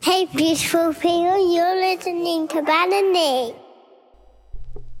Hey, beautiful people, you're listening to Banana.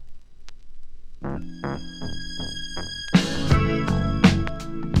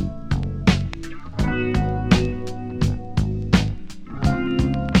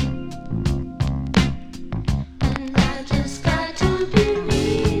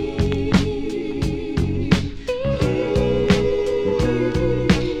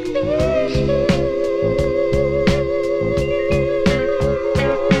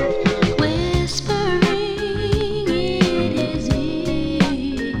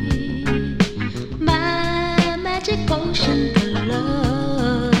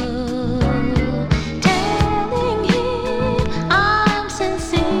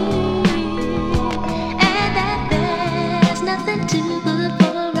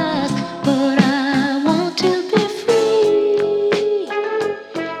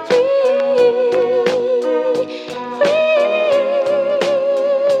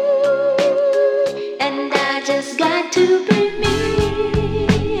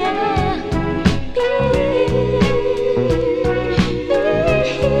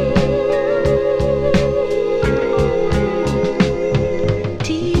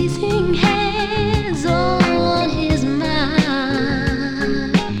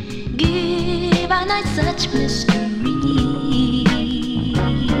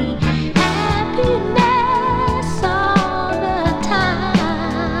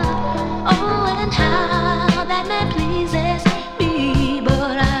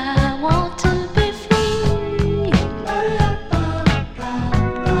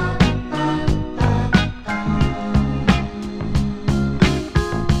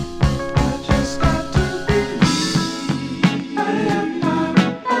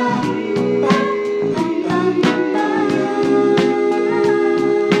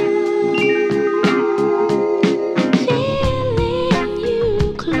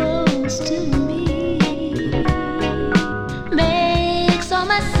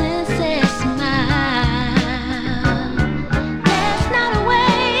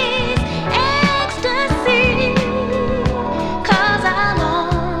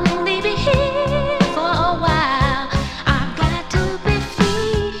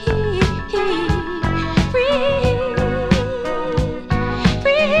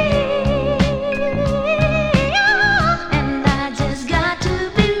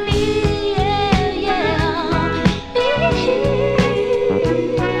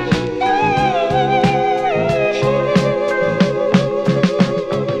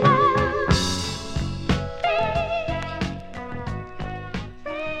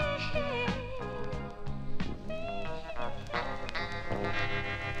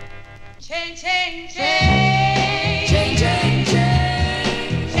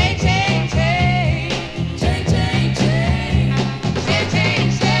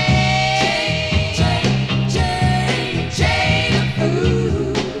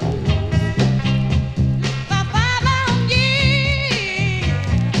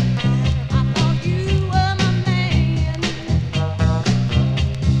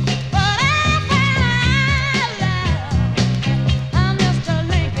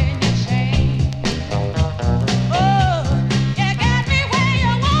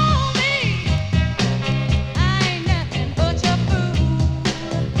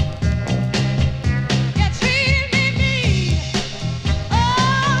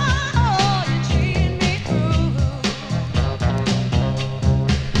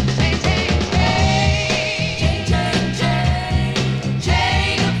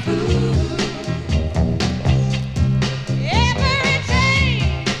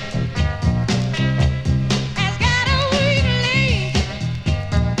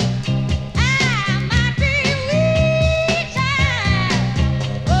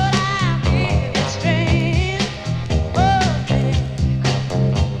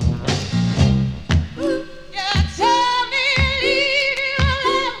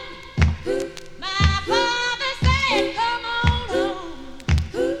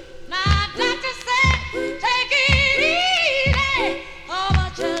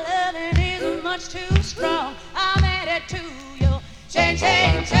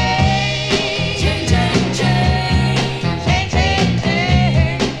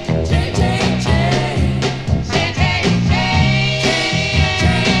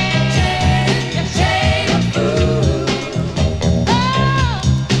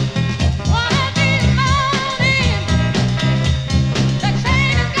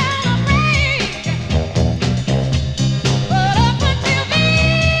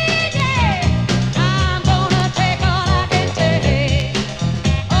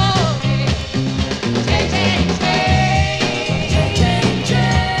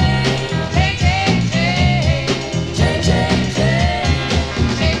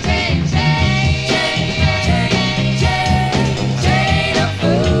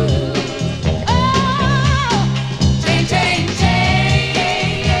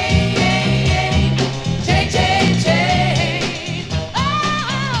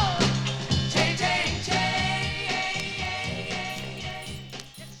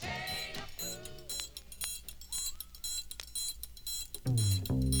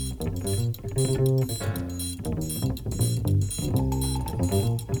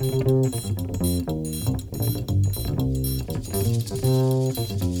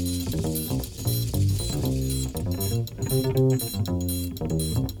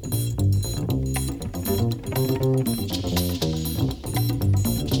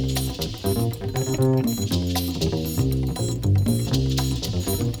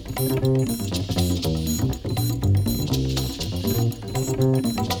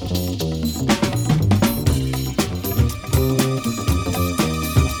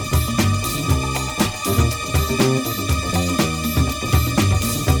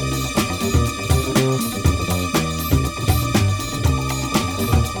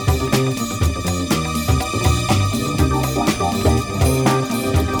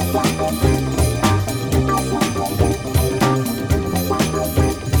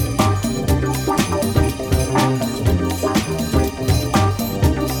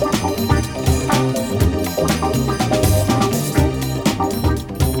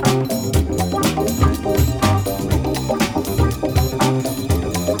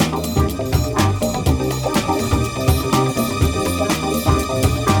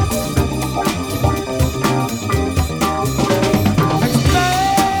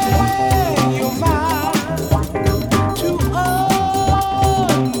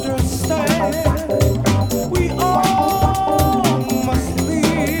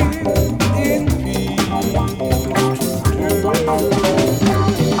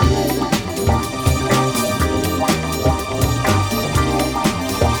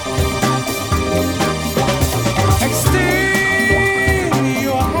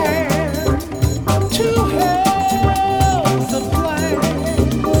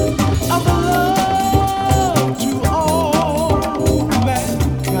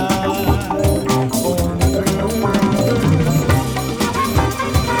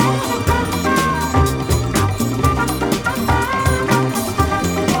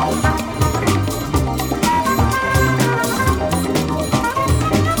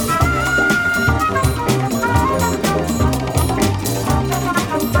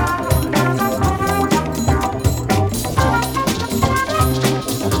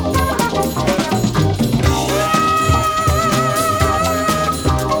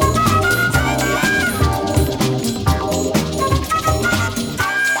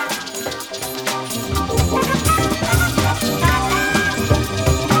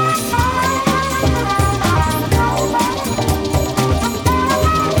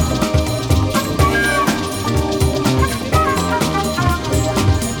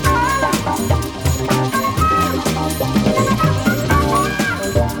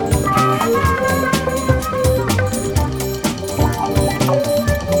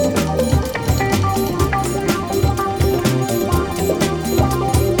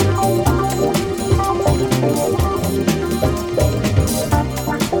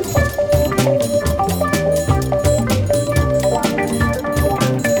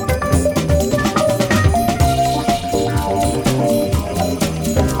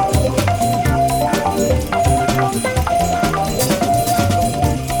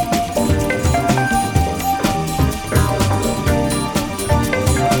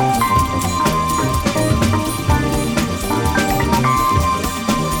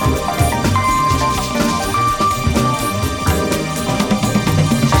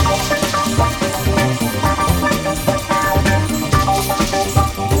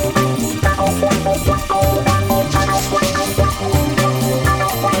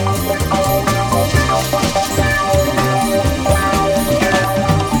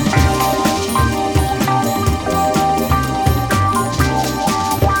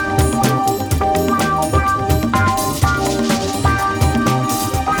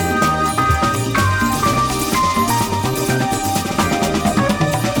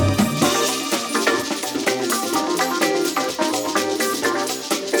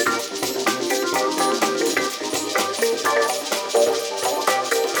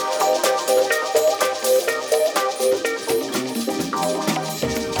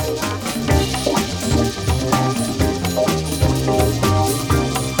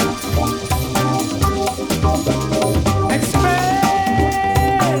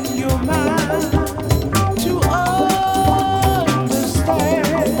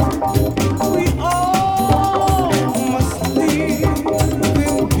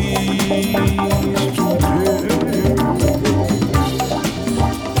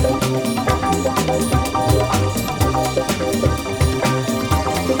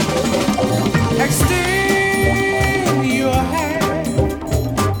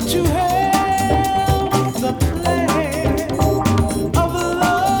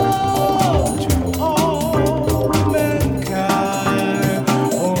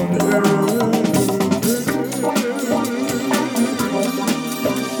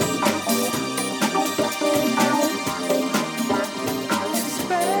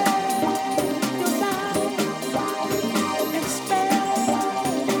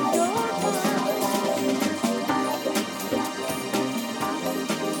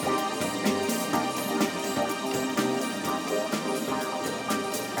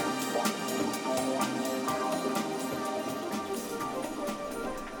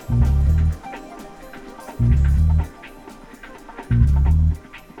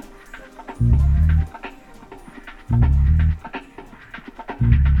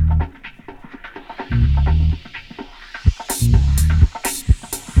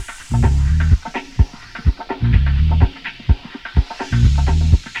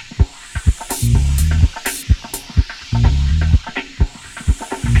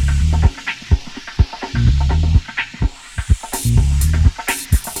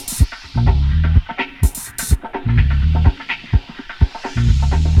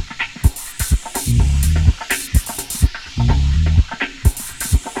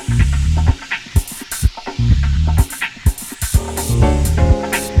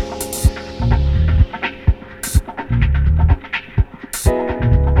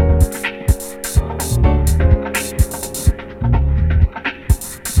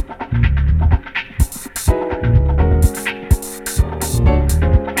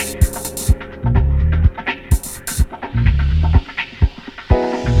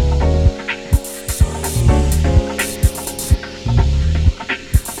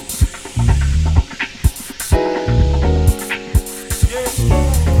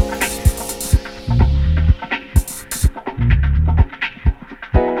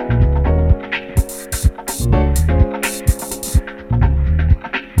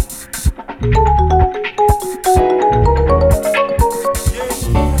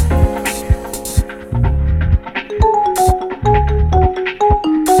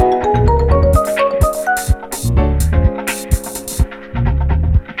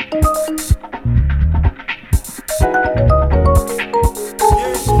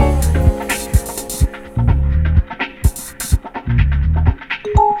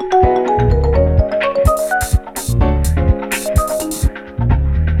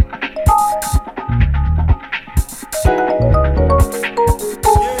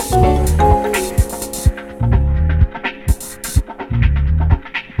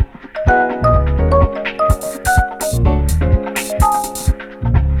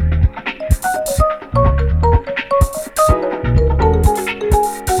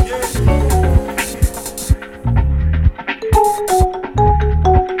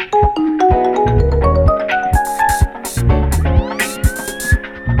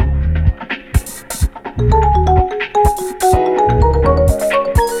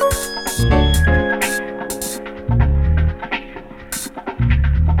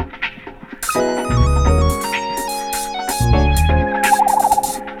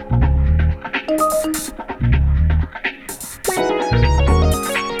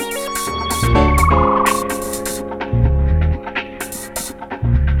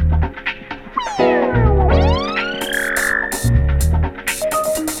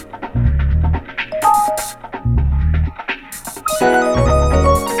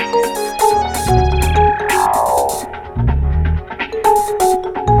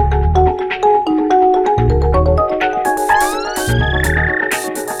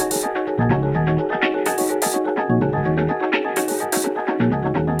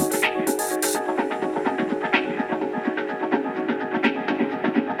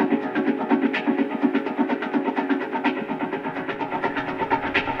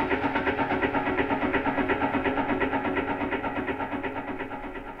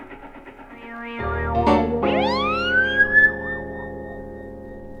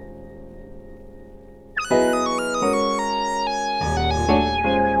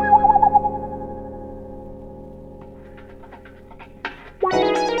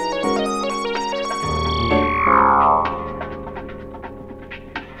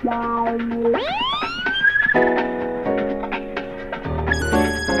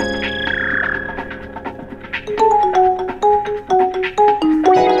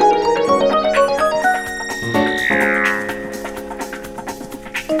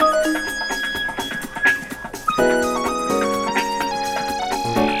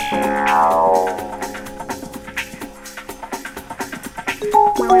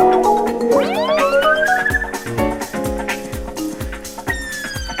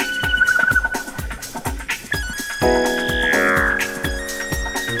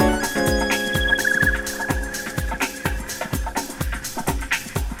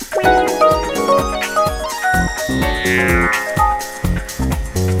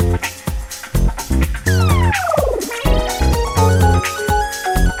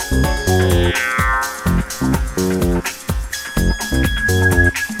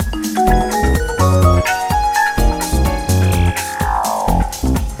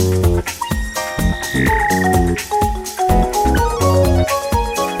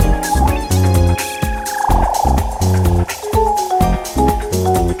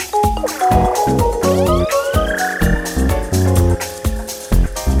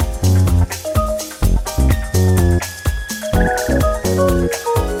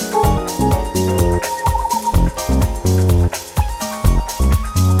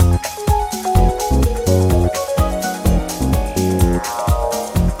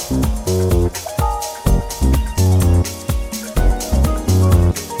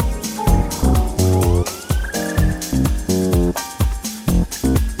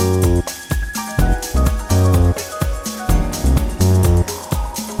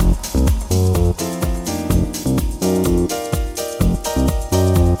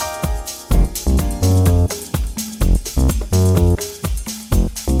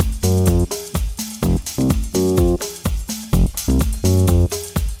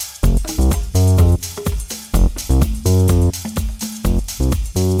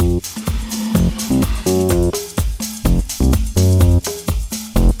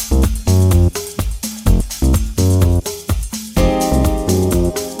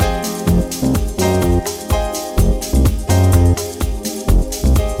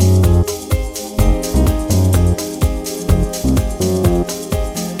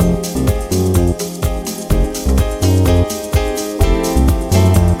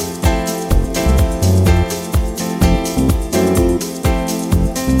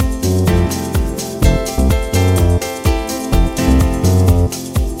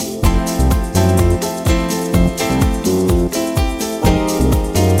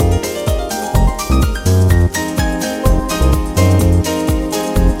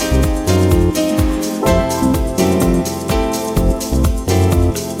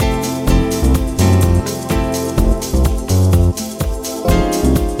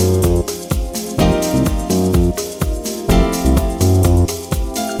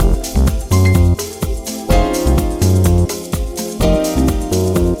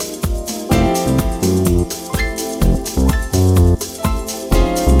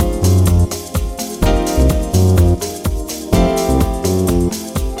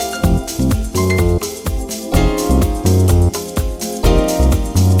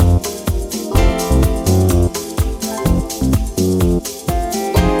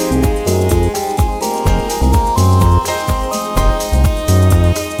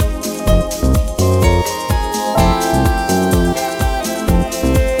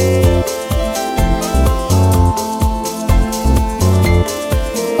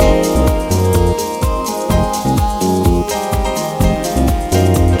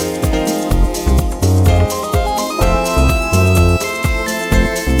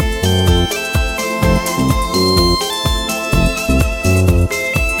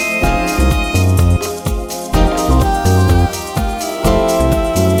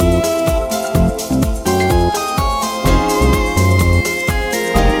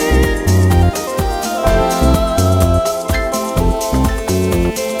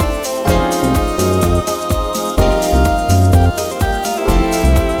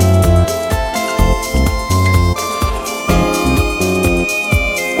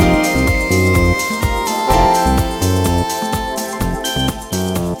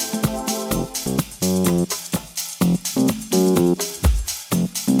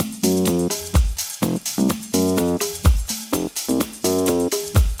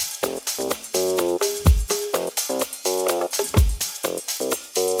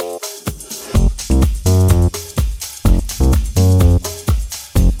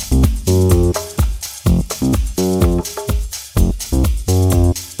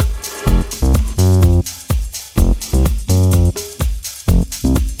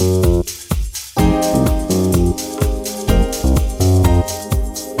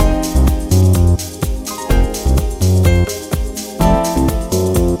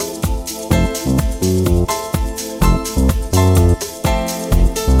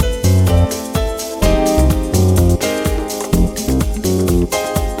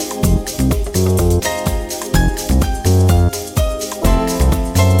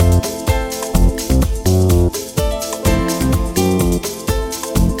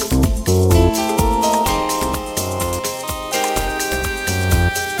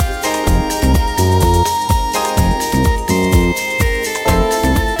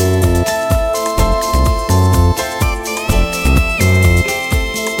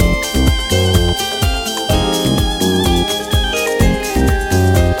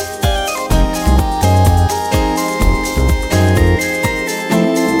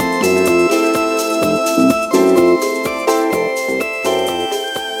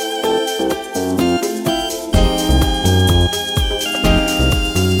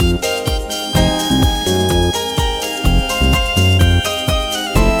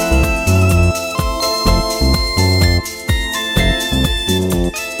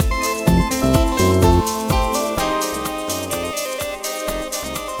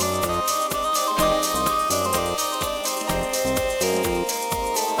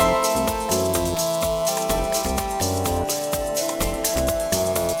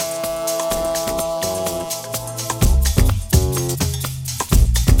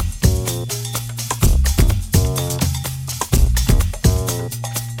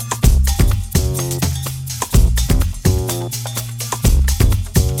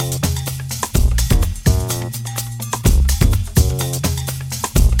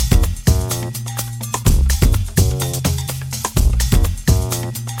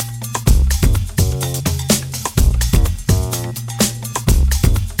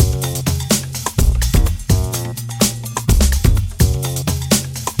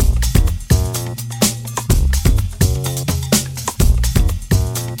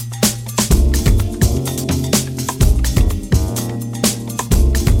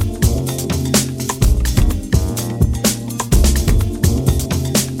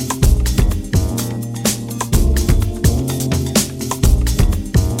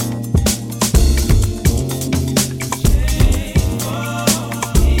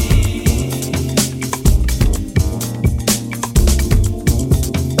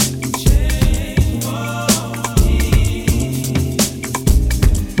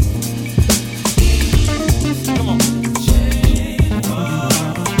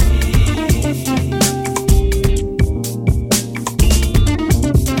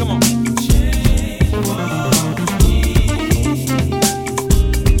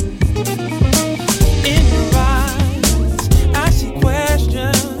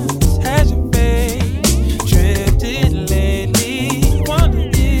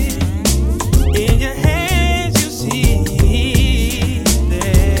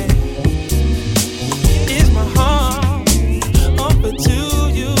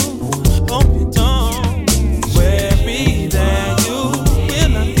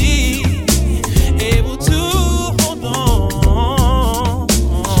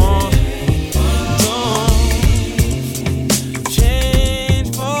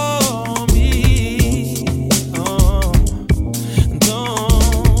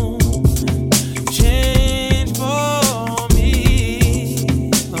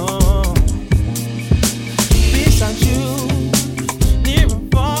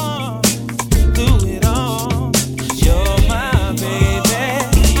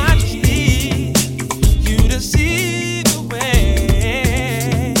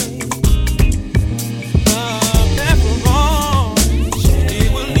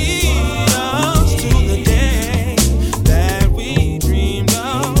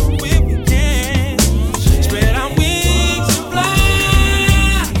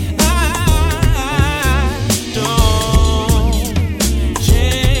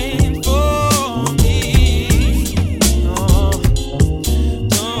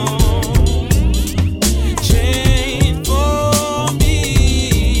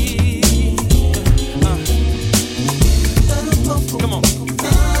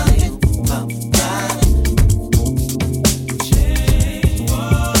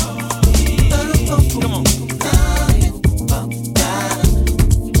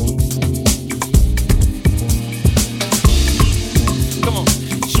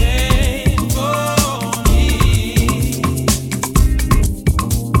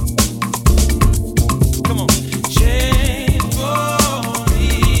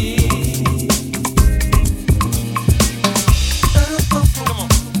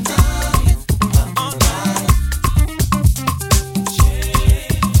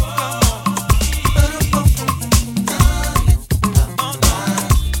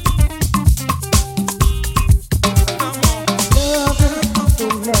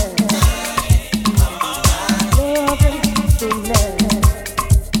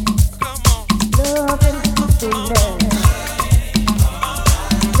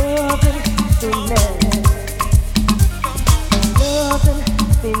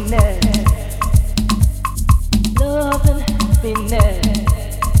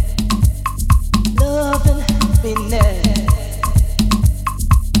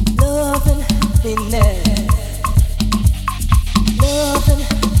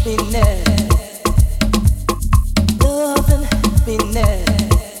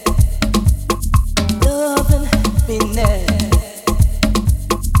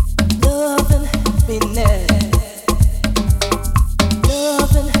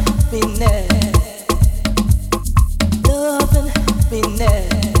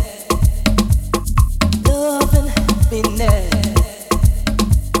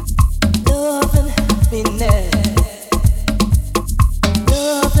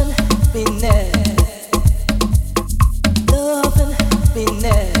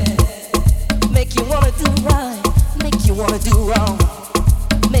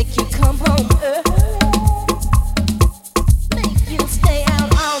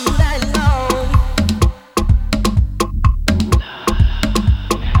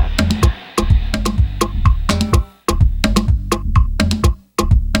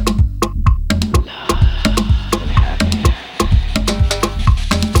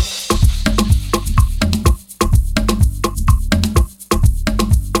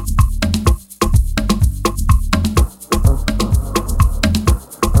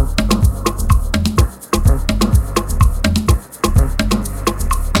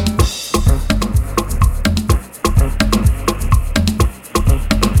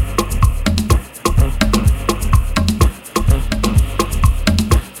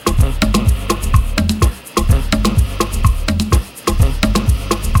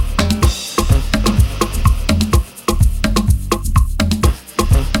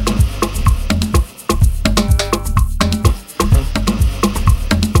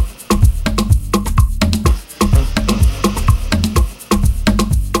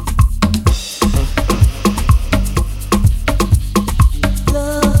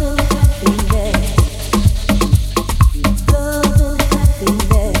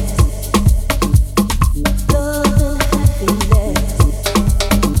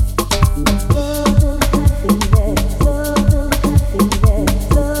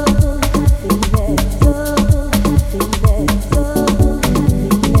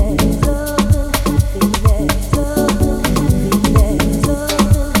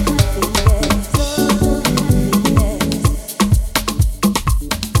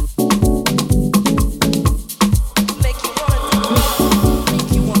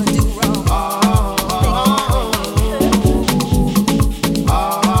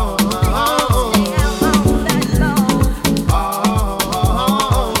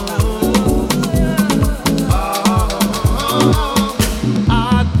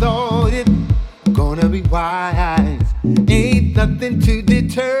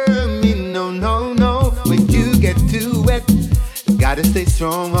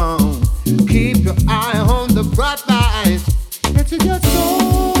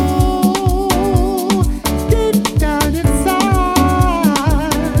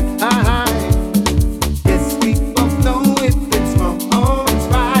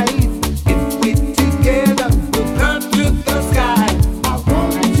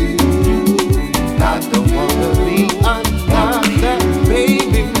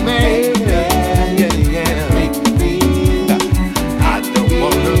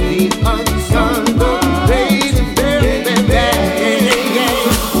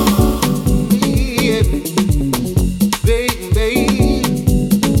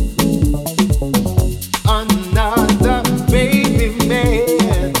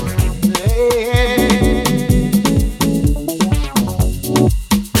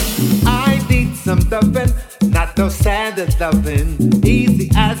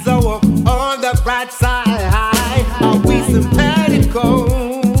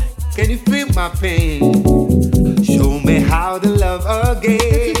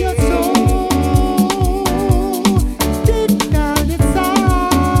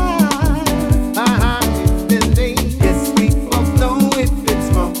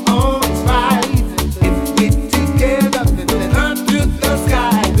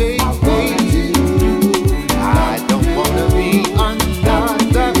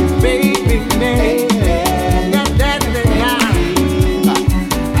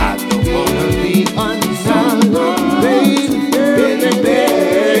 On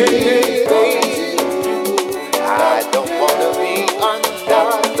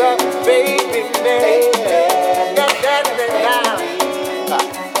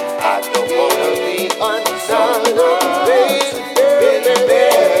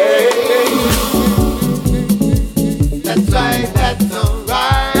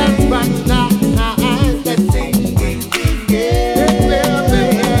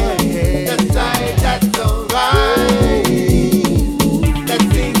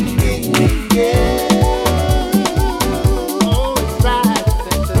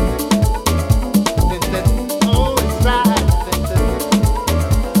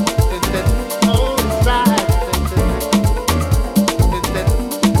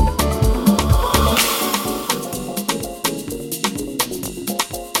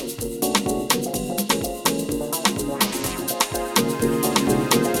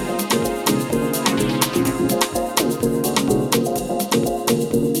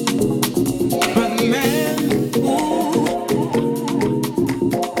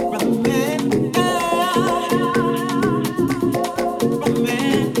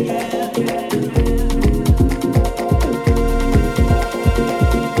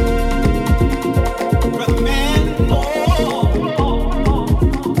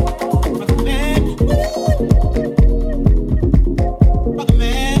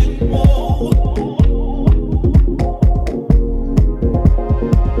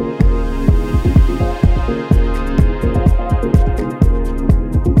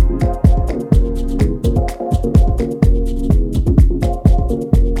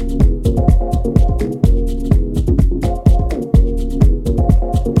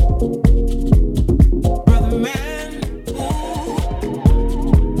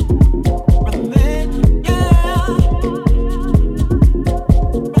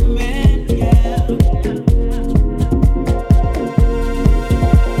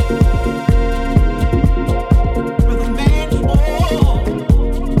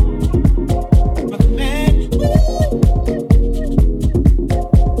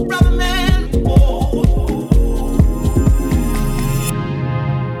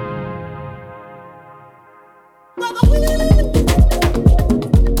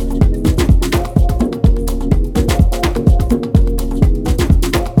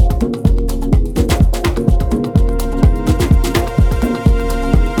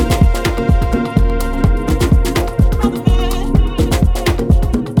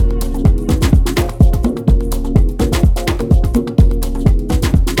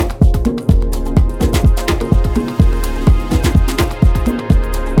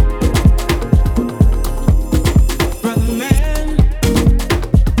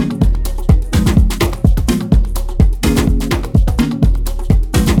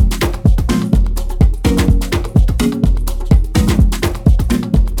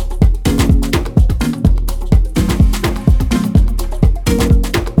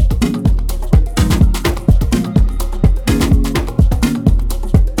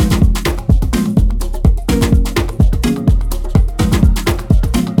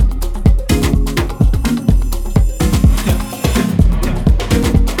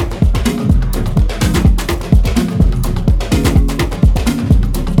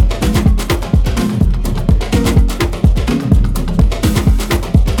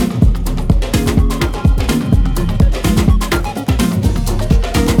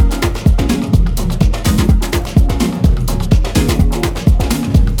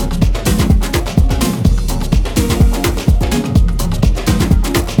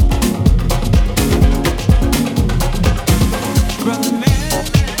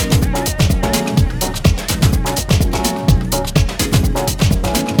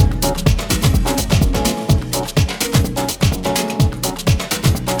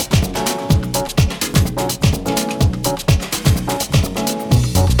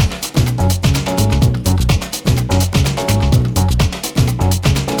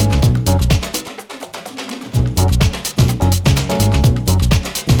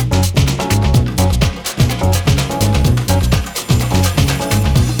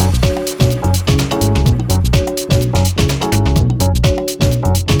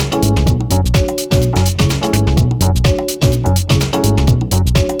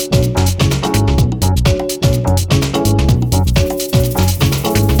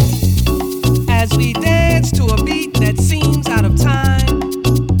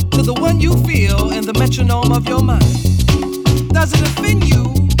metronome of your mind. Does it offend you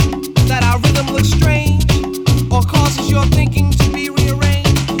that our rhythm looks strange or causes your thinking to be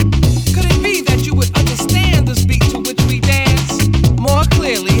rearranged? Could it be that you would understand the beat to which we dance more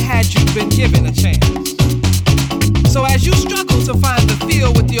clearly had you been given a chance? So as you struggle to find the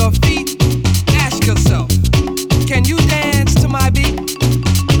feel with your feet, ask yourself, can you dance to my beat?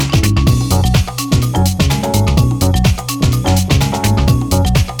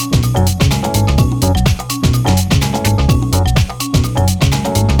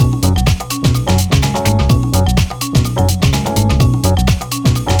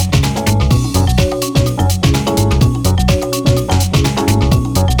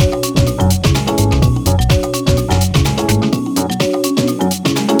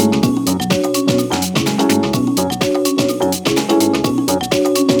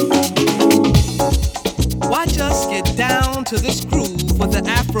 To this groove with an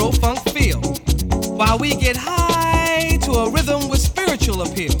Afro-funk feel, while we get high to a rhythm with spiritual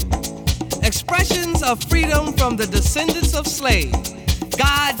appeal. Expressions of freedom from the descendants of slaves.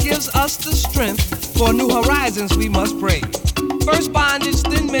 God gives us the strength for new horizons we must brave. First bondage,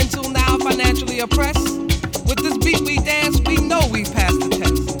 then mental, now financially oppressed. With this beat we dance, we know we've passed the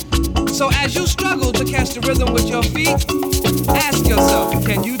test. So as you struggle to catch the rhythm with your feet, ask yourself,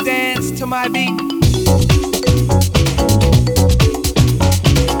 can you dance to my beat?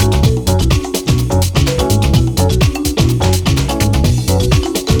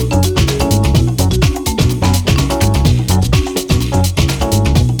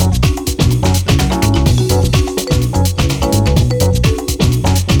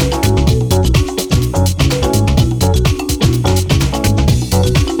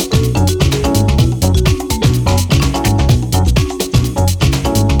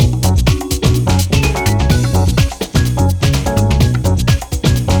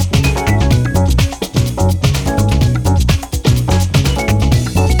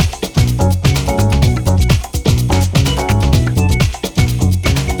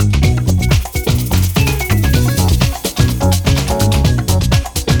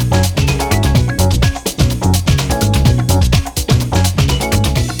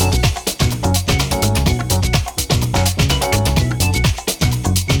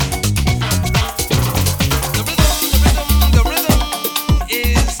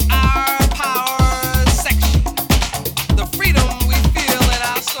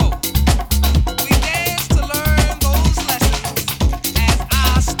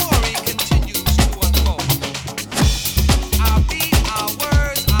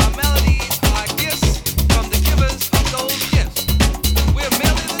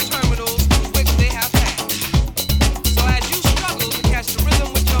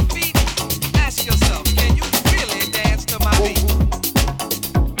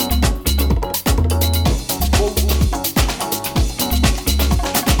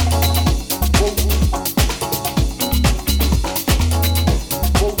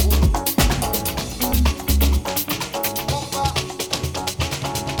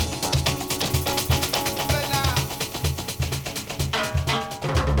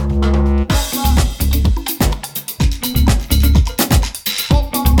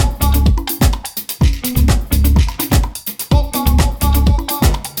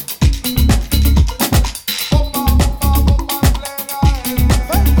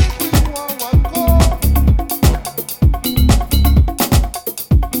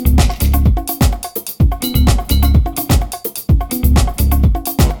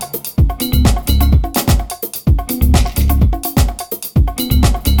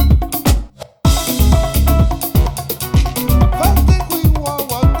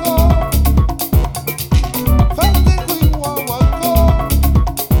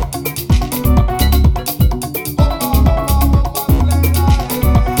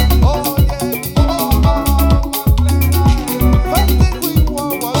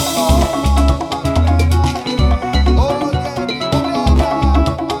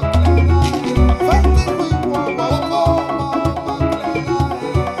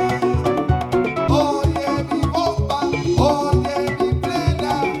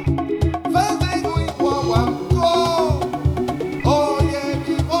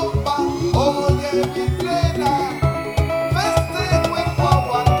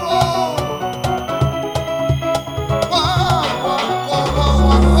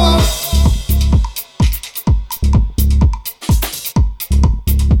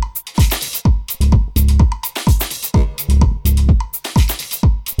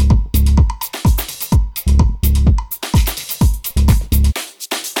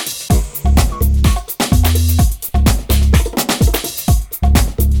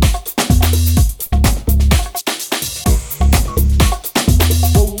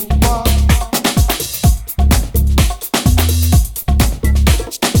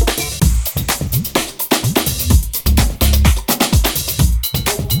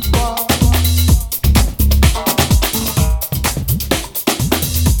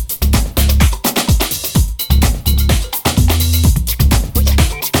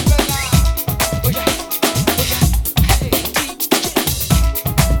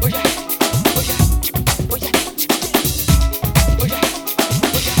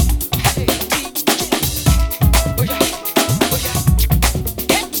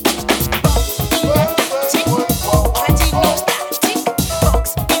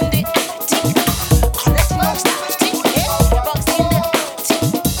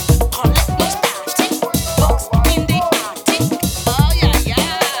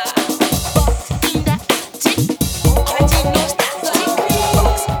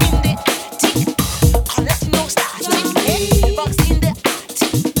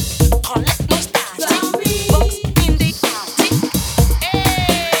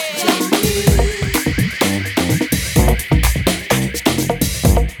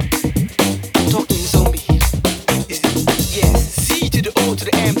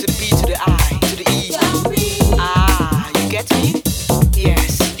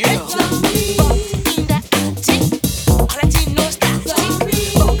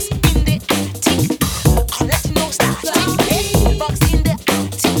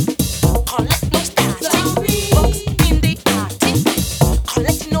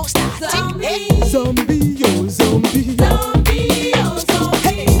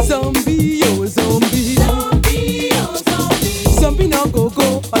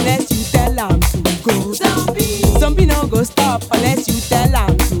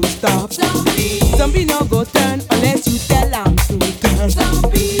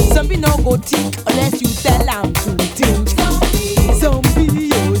 Zombie no go think unless you tell am to think. Zombie,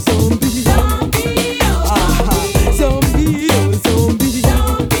 oh zombie. Zombie, oh zombie.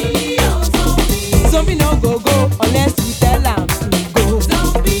 Zombie no go go unless you tell am to go.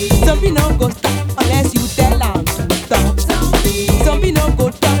 Zombie no go stop unless you tell am to stop. Zombie no go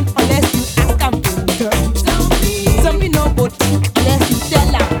turn unless you ask am to turn. Zombie no go think unless you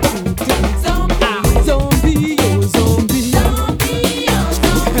tell am to think. Zombie, oh zombie.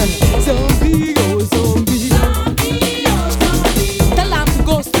 Zombie, oh zombie. Tell am to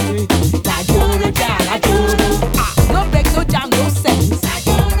go straight. La joro, ja, la joro. No break, no jam, no sense. La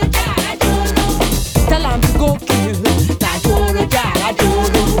joro, ja, la joro. Tell am to go kill. La joro, ja, la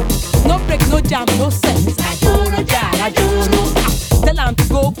joro. No break, no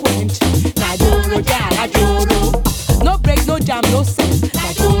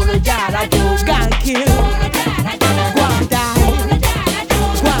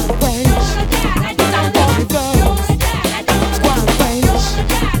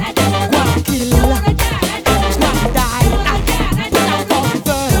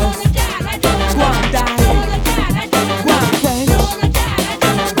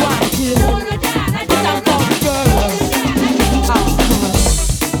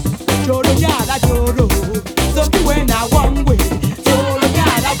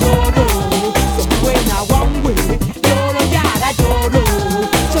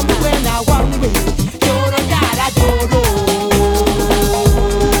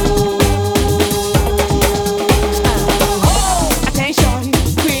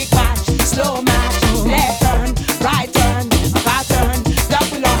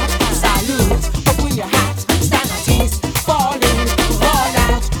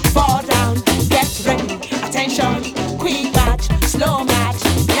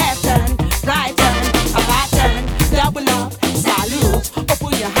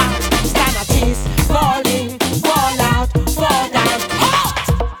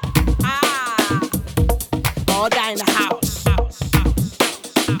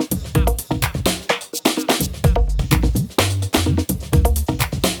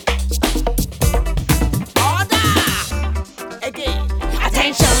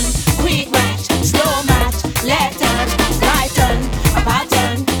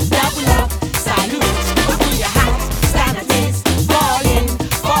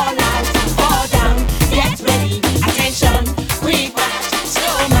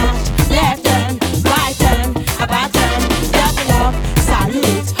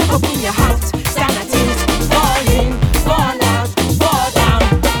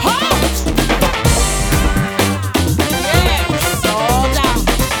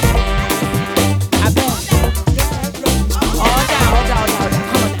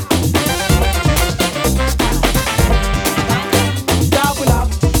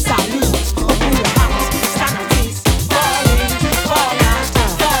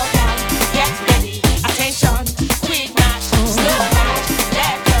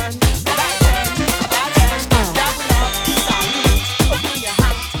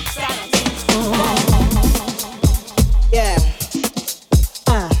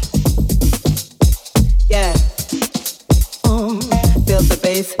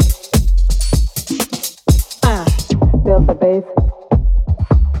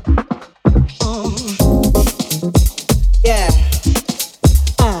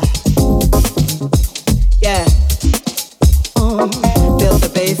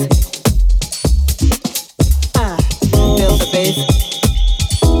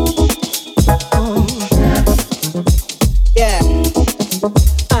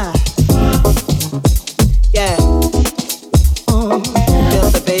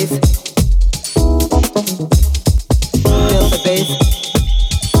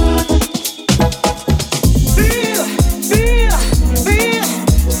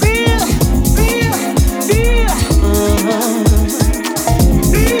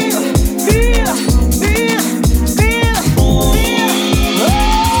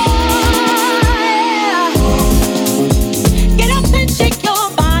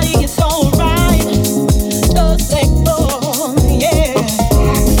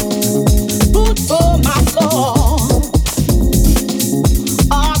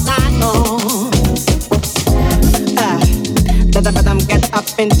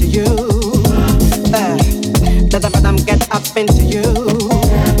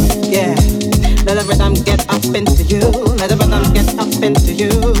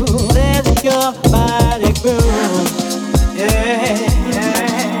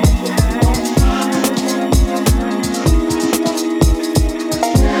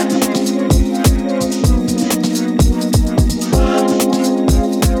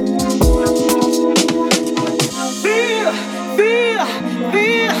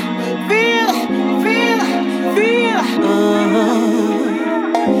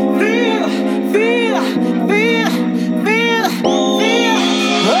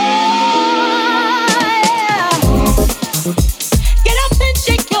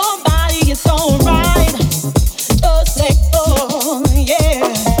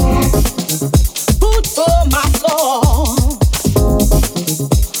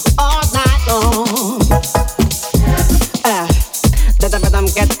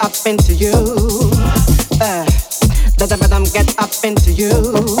up into you. Let the rhythm get up into you.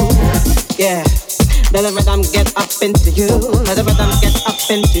 Yeah. Let the rhythm get up into you. Let the rhythm get up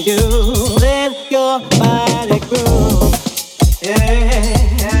into you. Let your body groove. Yeah.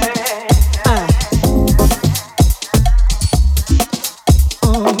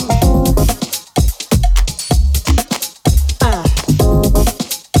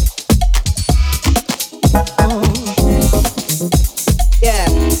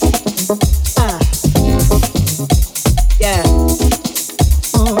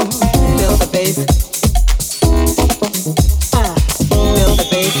 Feel the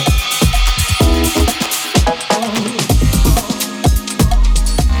bass.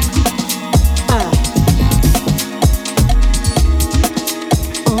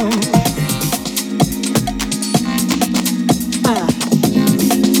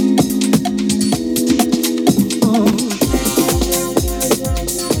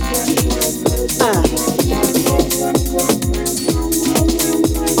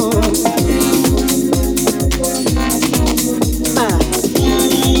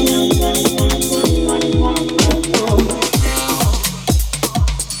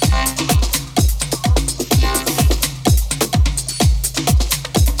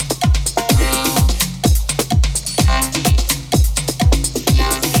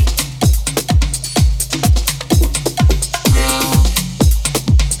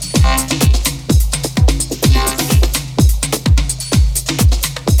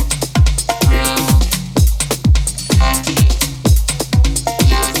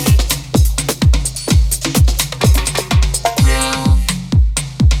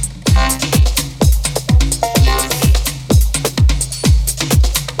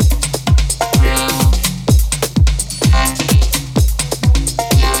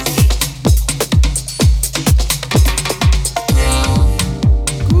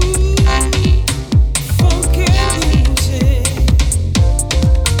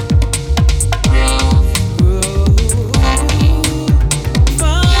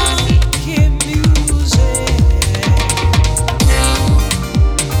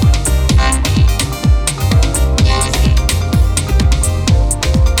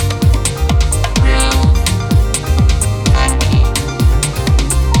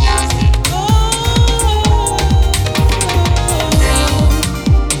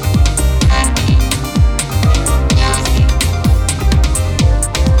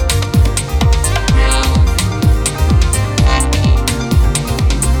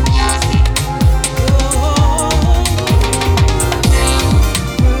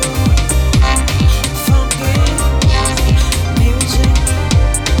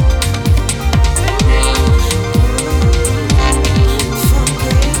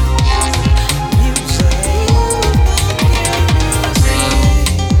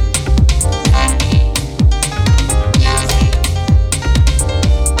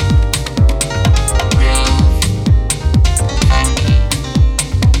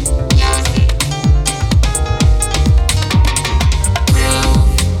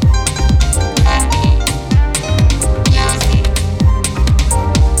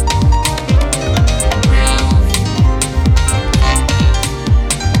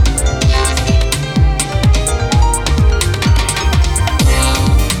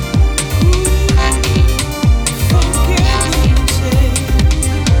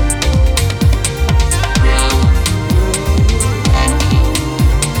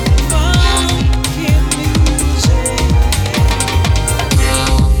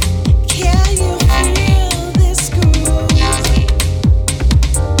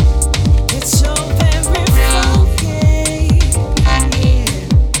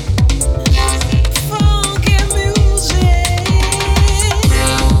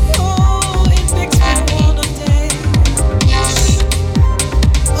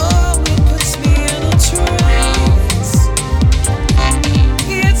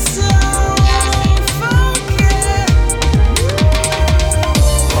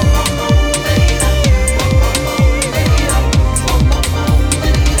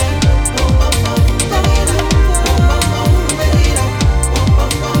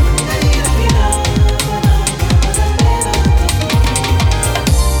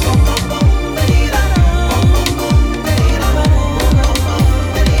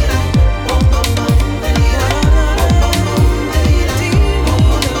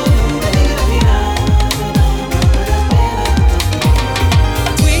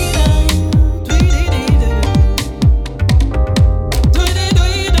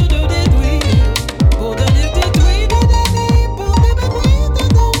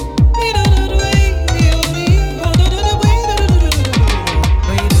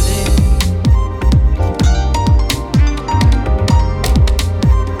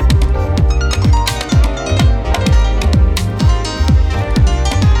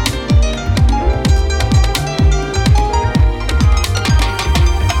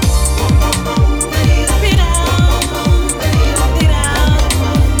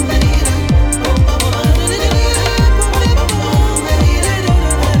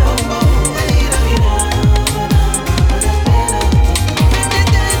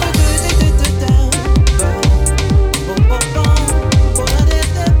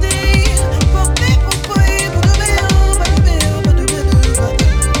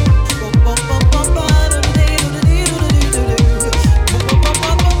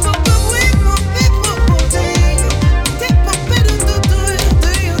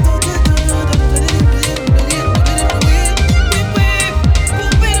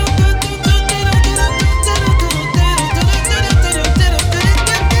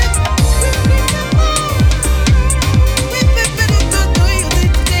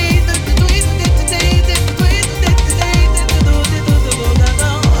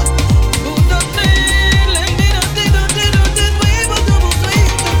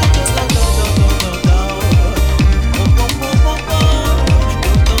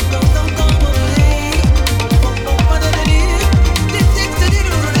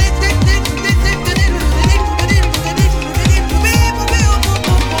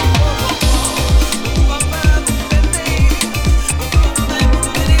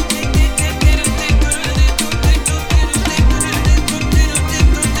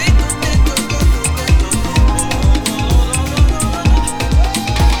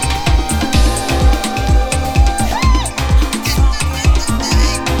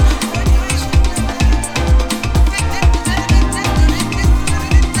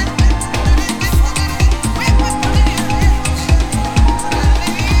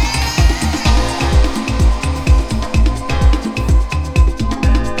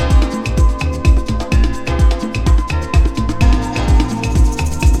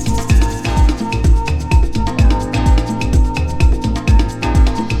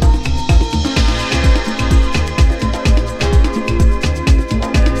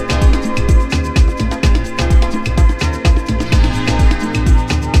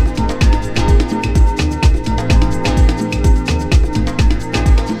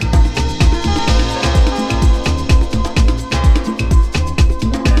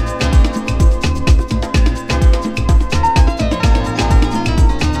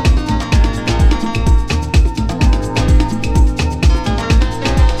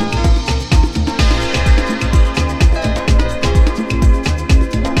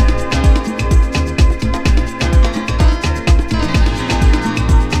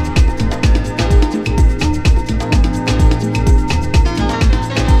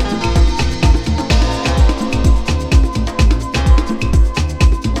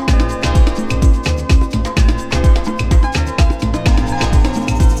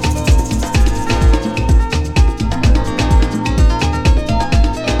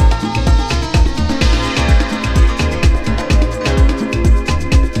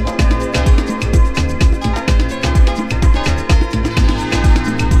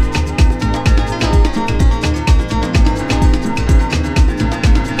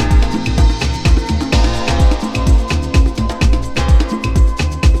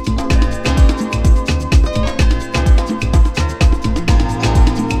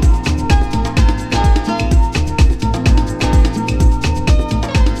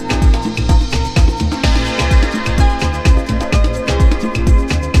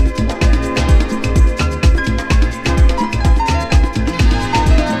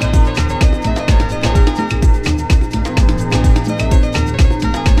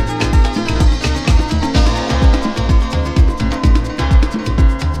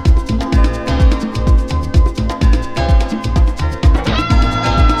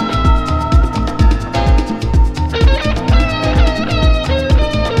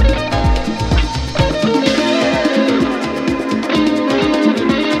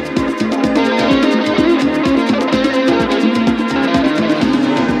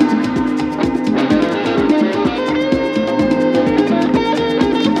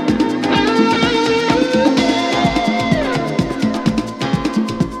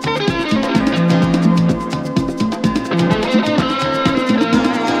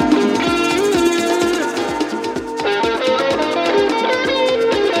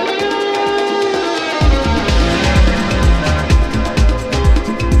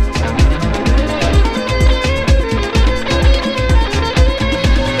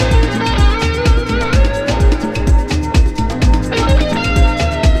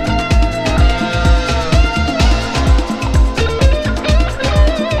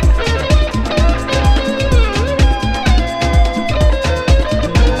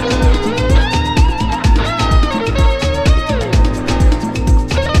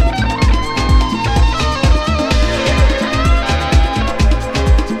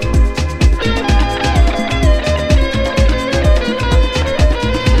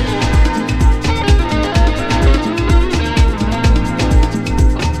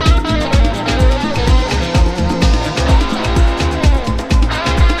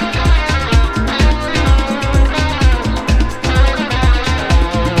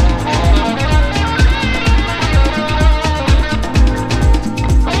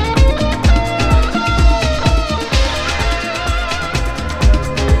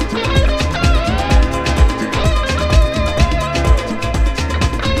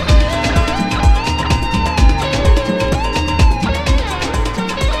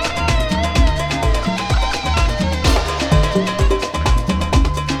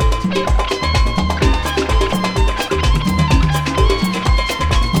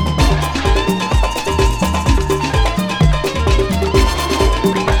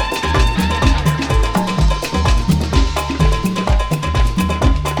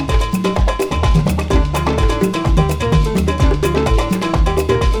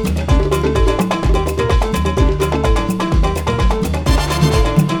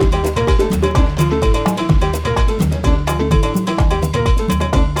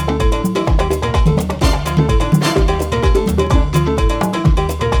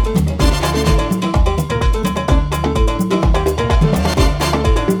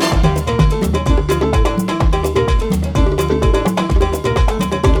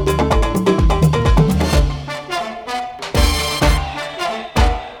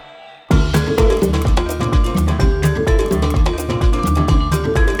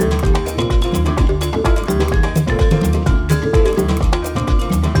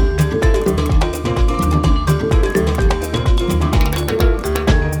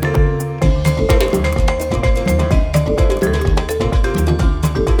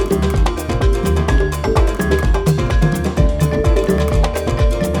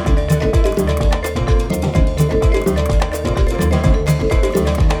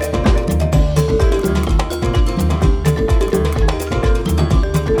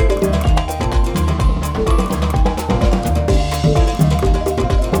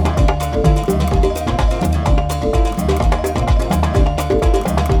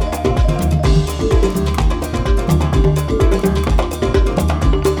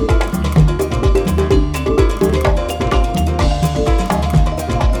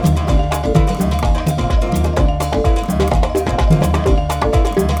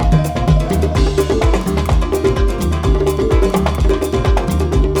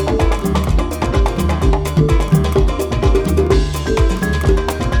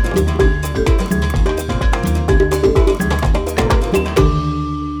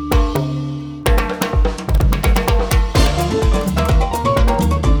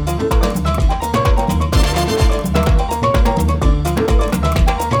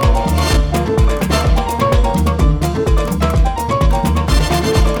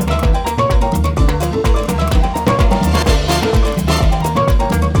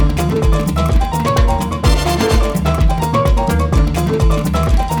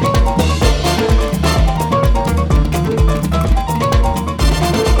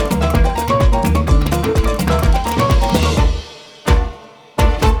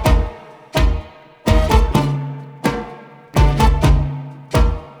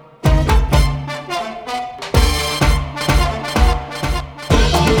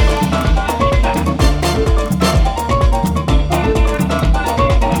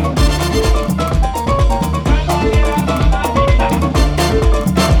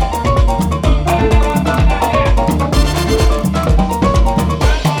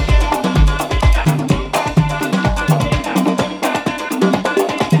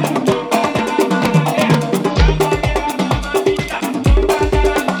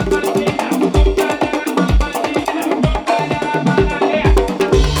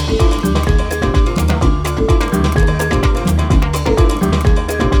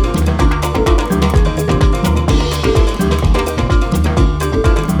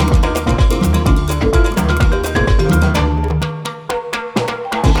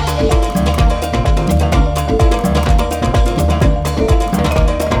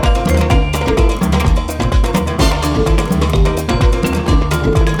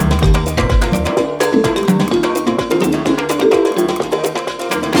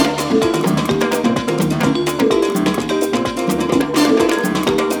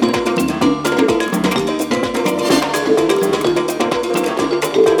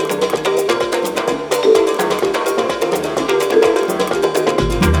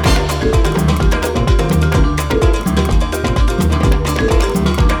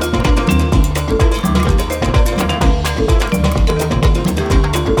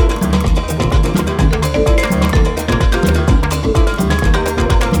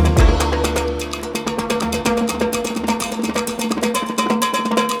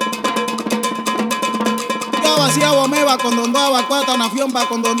 yomba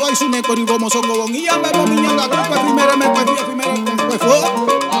kondo ndo isune kori gomo songo bon iya me mo minyanga ko primera me ko primera ko fo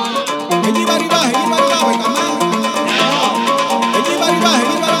eji bari ba kama eji bari ba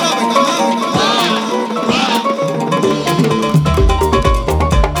kama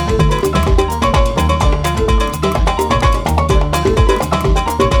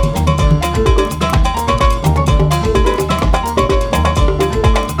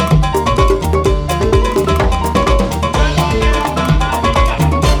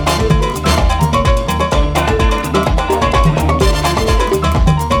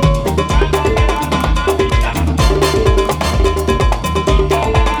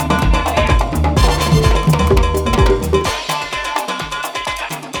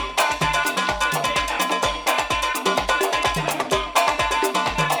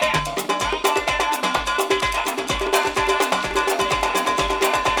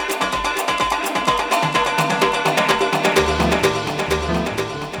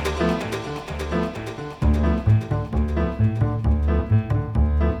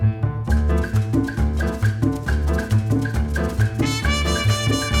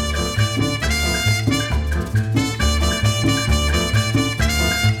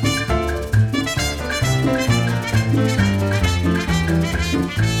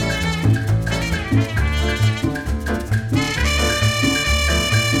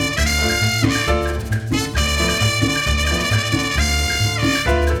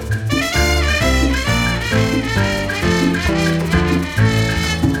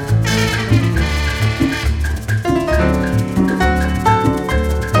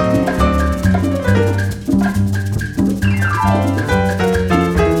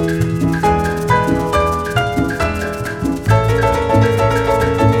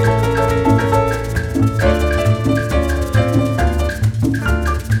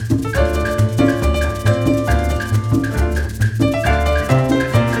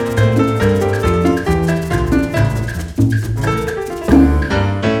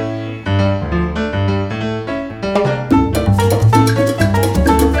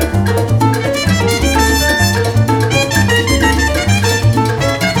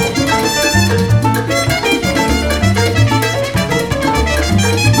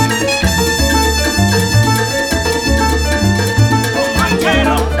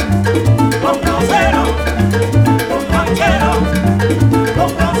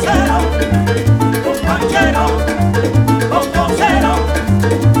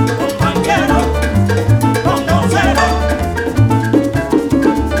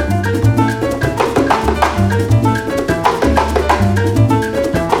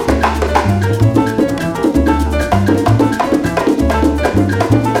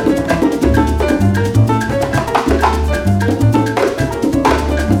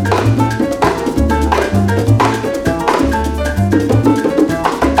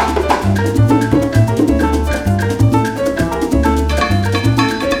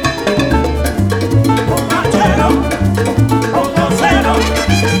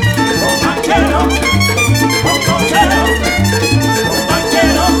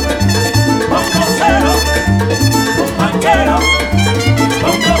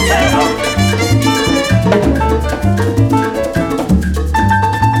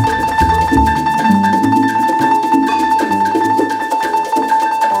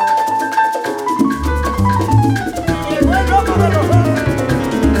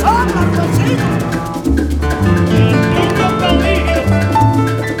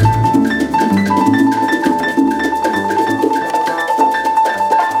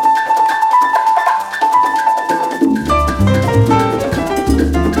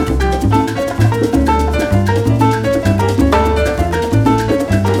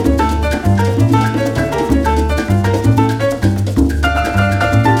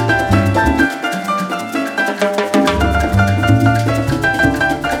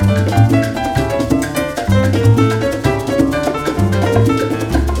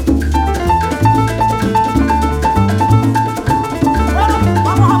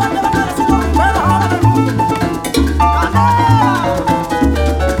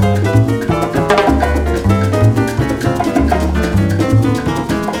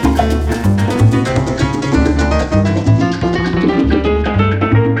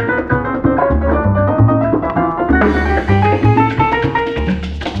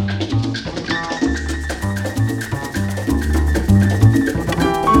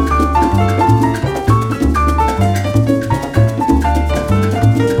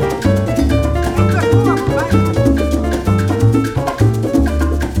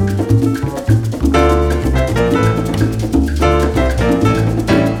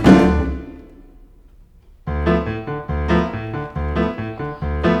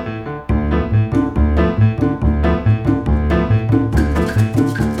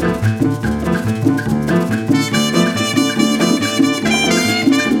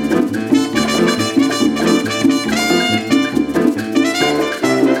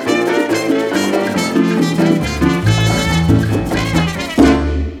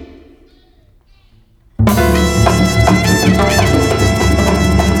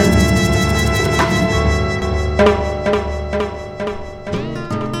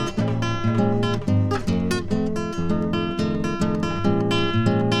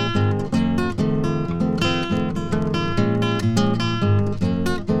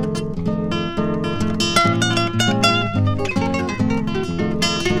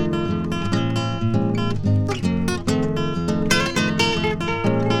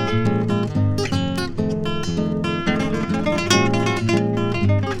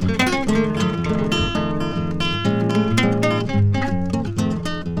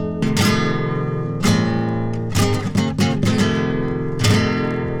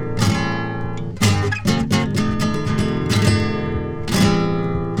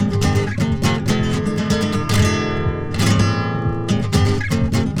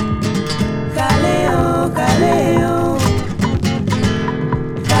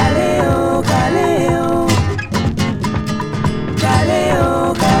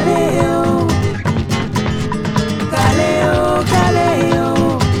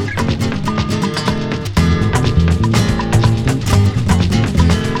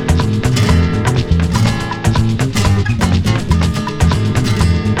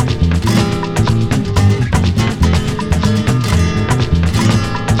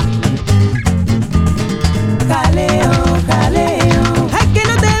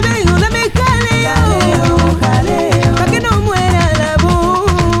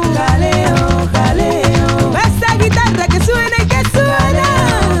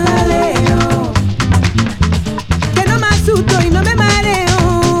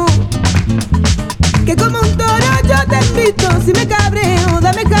grito, si me cabreo,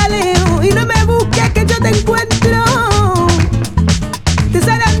 dame jaleo y no me busques que yo te encuentro. Te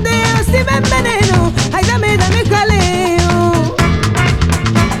zarandeo si me enveneno, ay dame jaleo.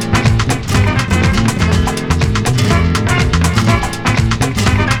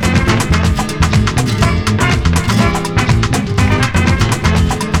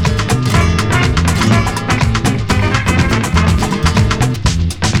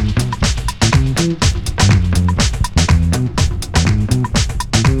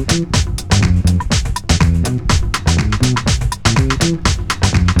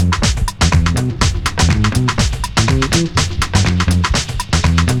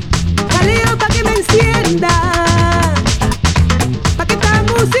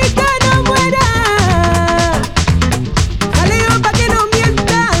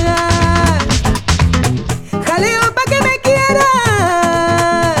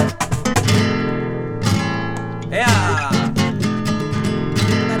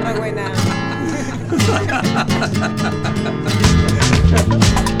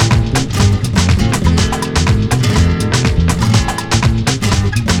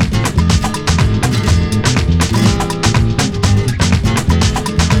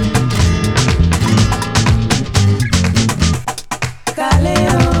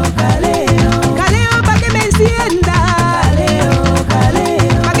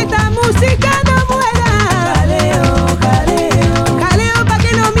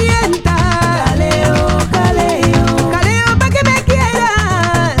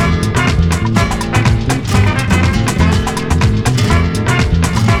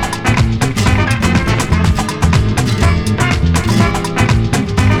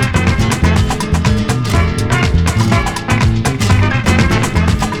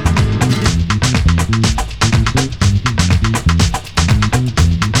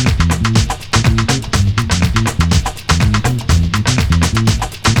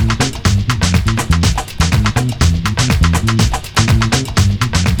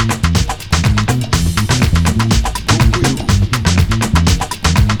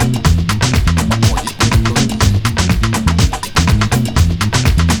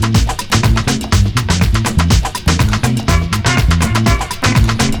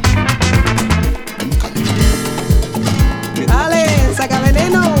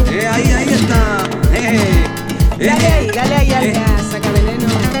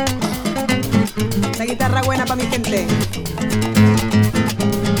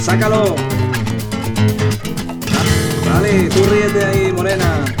 Sácalo. Dale, tú ríete ahí,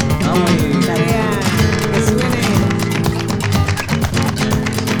 morena. Vamos ahí. Tarea, que suene.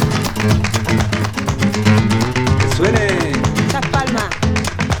 Que suene. Las palmas.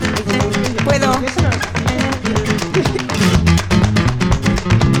 ¿Puedo?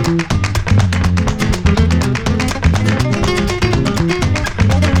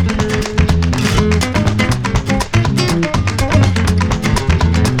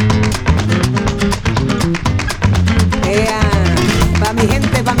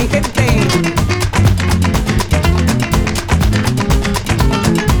 Pa' mi gente.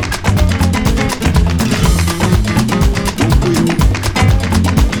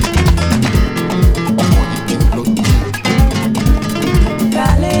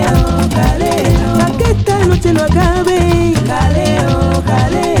 Caleo, caleo, pa' que esta noche no acabe. Caleo,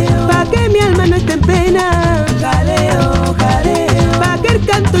 caleo, pa' que mi alma no esté en pena. Caleo, caleo, pa' que el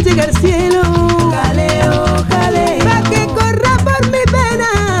canto llegue al cielo. Caleo, caleo, pa' que corra por mi pena.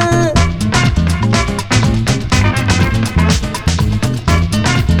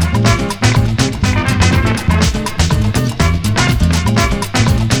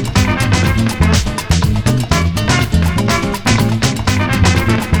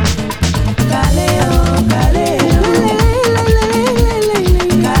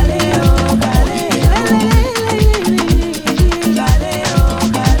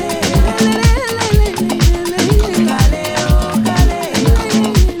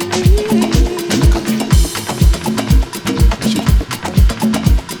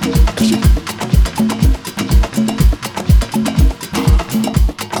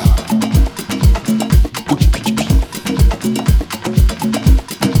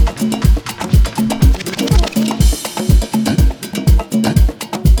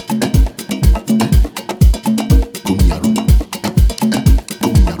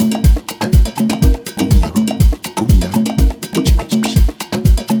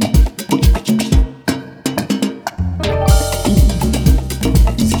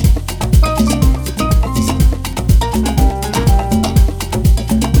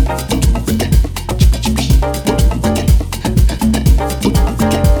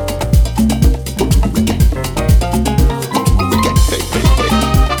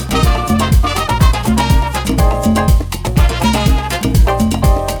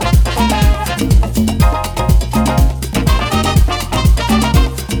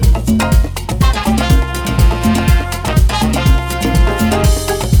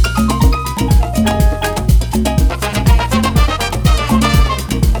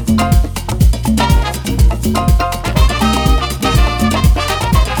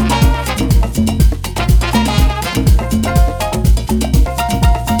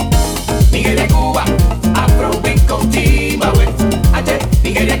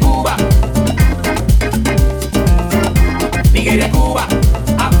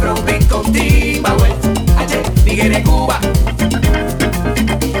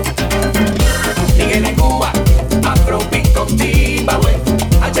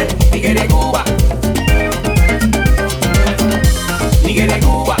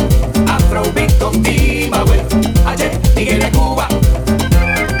 Afrobeat con Zimbabue. Ayer, Miguel de Cuba.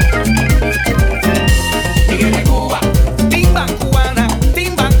 Miguel de Cuba. Timba cubana,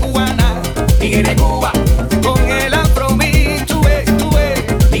 Miguel de Cuba. Con el Afrobeat,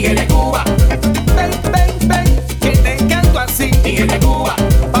 Miguel de Cuba. Ven, ven, ven, que te encanto así. Miguel de Cuba.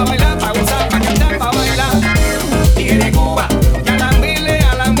 Pa' bailar, pa' gozar, pa' cantar, pa' bailar. Miguel de Cuba. Y a la mile,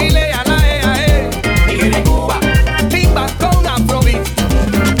 a la mile, a la Miguel de Cuba. Timba con Afrobeat.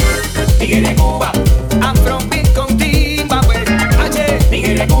 Miguel de Cuba. Afrobeat con Zimbabue. Ayer,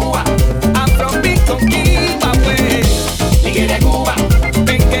 Miguel de Cuba. Afrobeat con Zimbabue. Miguel de Cuba.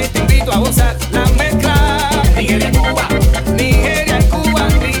 Ven que te invito a gozar la mezcla. Miguel de Cuba. Nigeria y Cuba,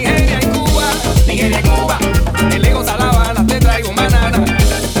 Nigeria y Cuba. Miguel de Cuba. De lejos a La Habana te traigo banana.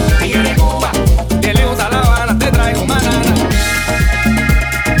 Miguel de Cuba. De lejos a La Habana te traigo banana.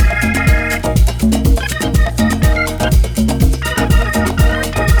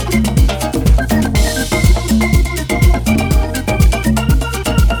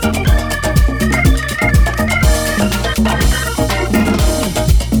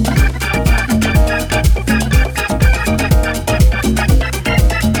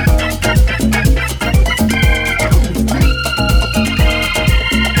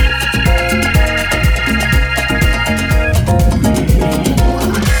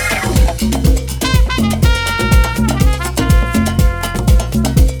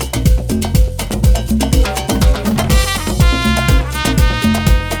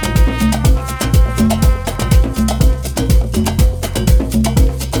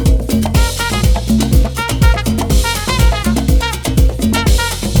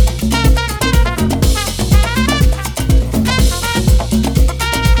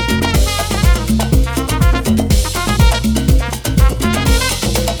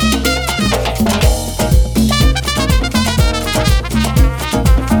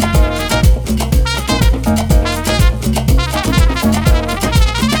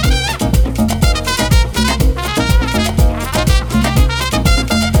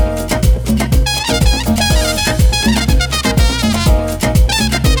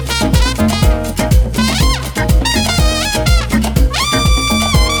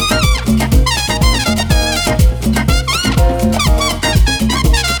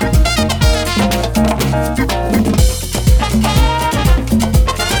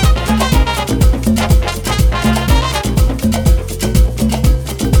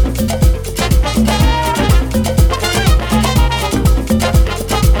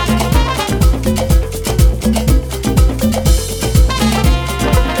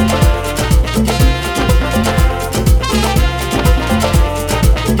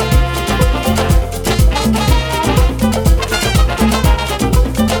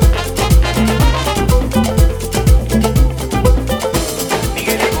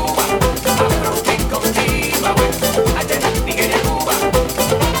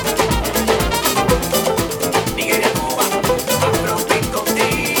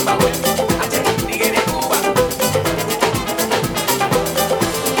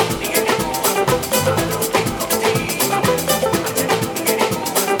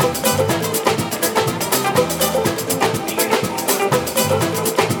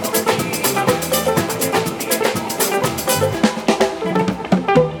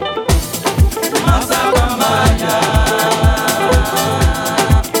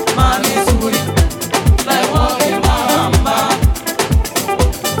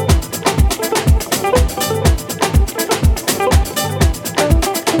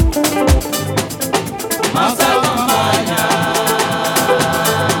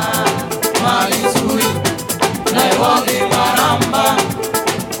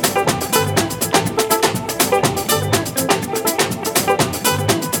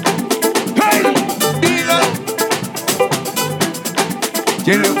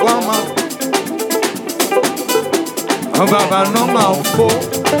 Baba no maupo,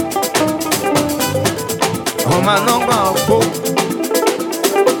 Oma no maupo.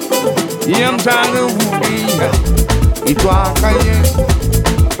 Yam sana wubiya, itwa kaye.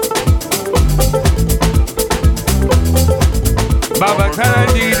 Baba kana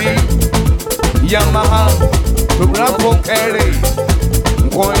diri, Yamaha, tubla kokere,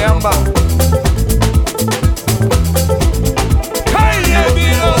 koyamba. Kaye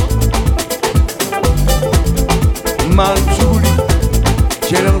bilo, Manchuri,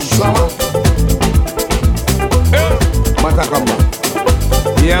 Cherem Sama, Matakamba,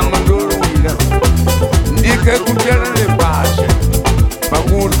 Yamanduru Wina, Nika Kutera de Pasha,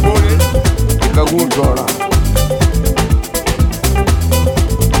 Bagur Pole, Kagur Dora.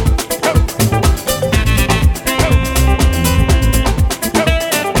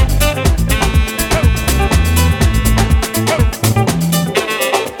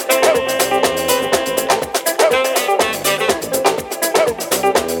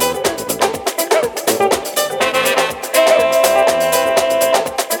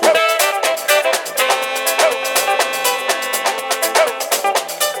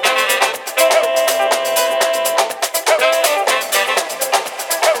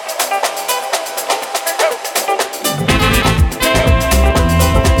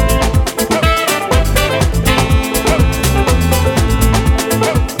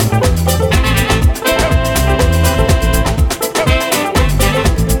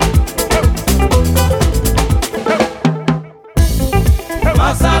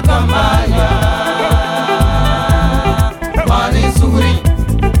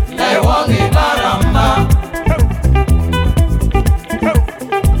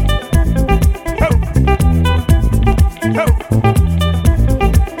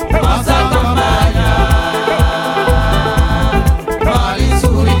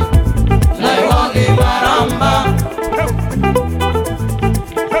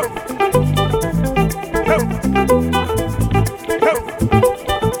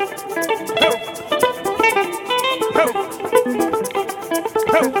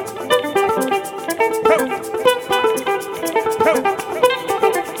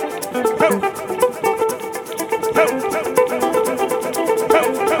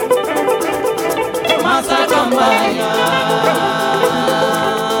 waya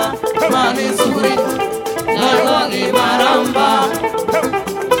mani suri naloni maramba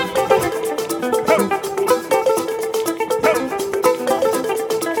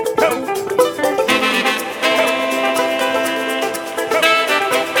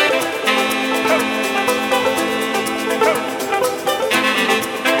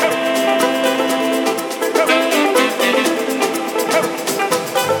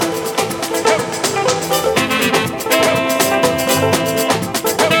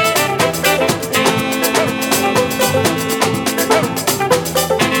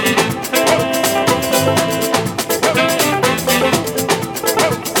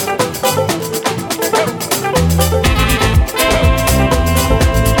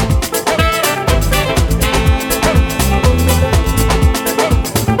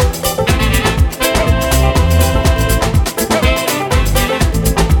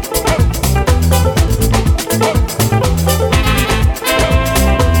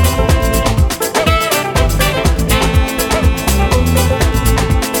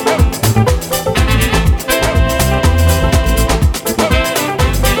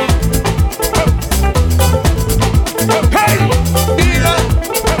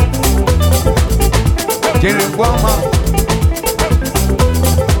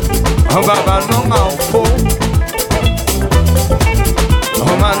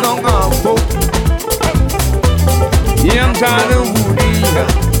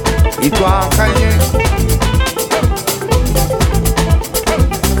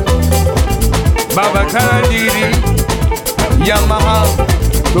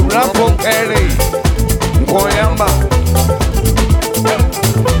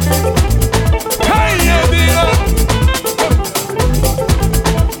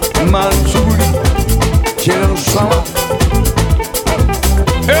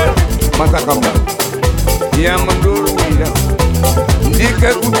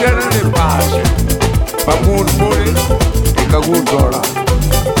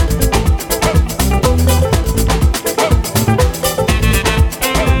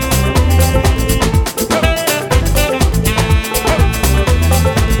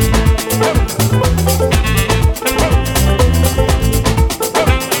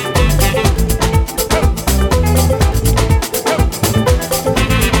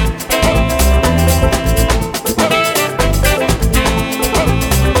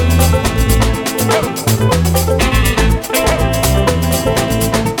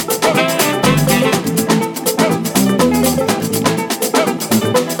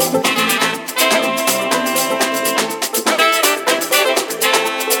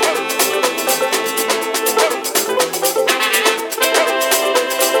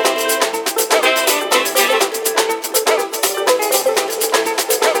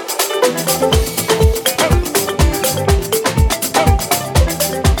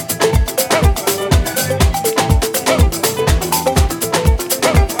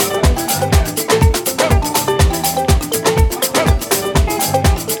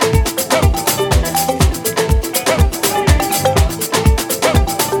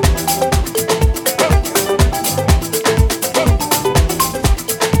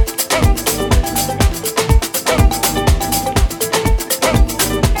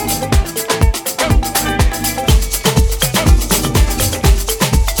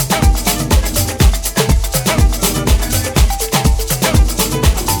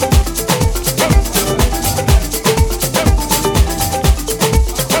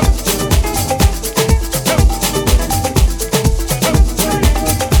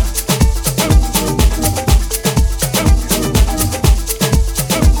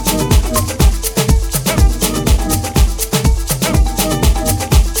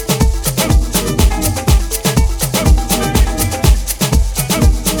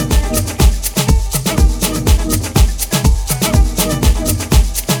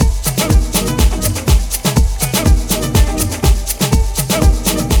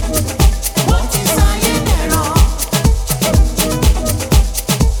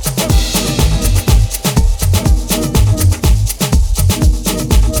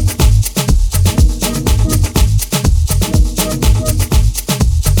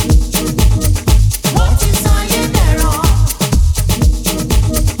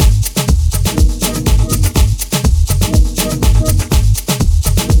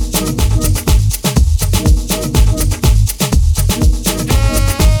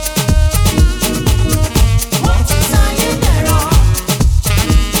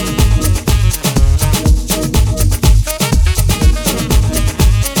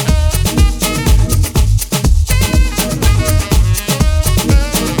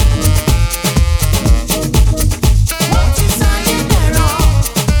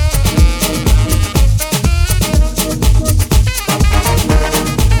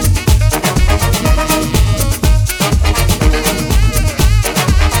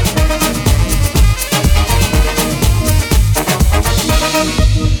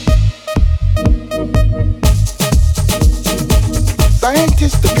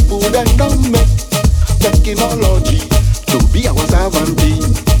technology to be our servant.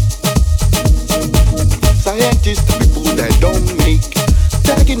 Scientists, the people that don't make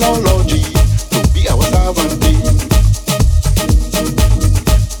technology to be our servant.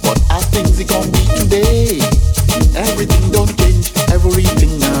 But as things it can be today, everything don't change,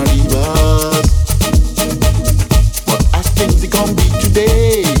 everything now reverse. But as things it can be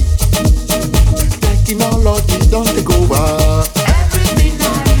today, technology don't take over. Everything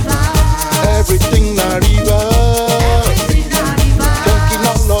now reverse. Everything now reverse.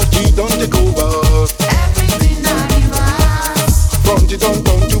 Technology don't take over. Everything now reverse. Front it don't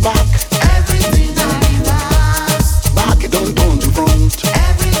turn to back. Everything now reverse. Back it don't turn to front.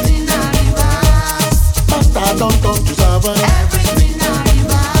 Everything now reverse. Master don't turn to servant. Everything now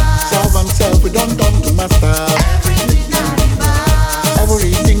reverse. Servant self we don't turn to master. Everything now reverse.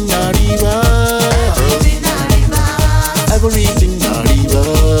 Everything now reverse. Everything now reverse. Everything now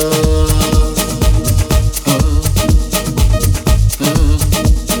reverse.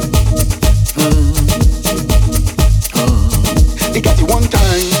 They got it one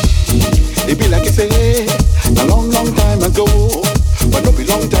time. It be like you say a long, long time ago, but don't be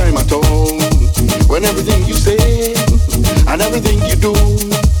long time at all. When everything you say and everything you do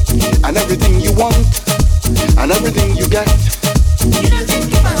and everything you want and everything you get, you don't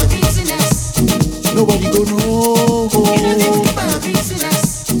think about business. Nobody go know. You don't think about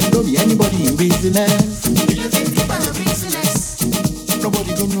business. Don't be anybody in business. You don't think about business.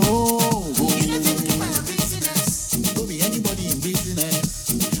 Nobody go know. You don't think about business. Don't be anybody in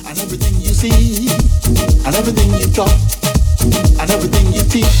business. And everything you see and everything you talk and everything you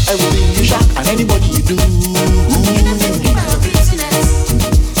teach, everything you shock and anybody you do. You don't think about business.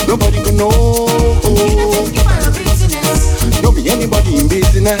 Nobody go know. You don't think about business. Don't be anybody in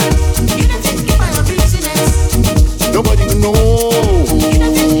business. You don't think about business. Nobody go know. You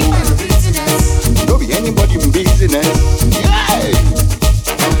don't think about business. Don't be anybody in business. Yeah.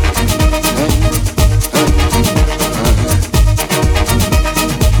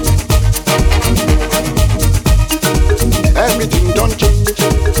 Everything don't change,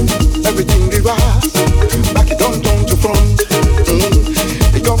 everything reverse. Back it don't turn to front.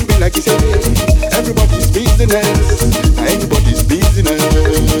 It can't be like you say, everybody's business, anybody's business.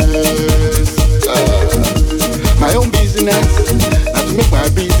 My own business, not to make my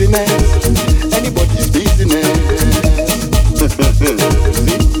business, anybody's business.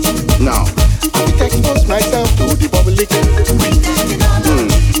 See? Now, I will expose myself to the public.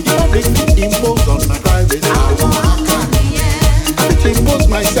 The public impose on my privacy. I will impose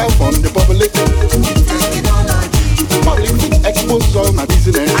myself on the public. Public expose all my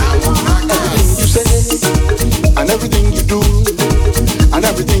business. Everything you say, and everything you do, and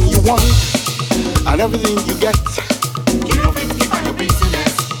everything you want, and everything you get.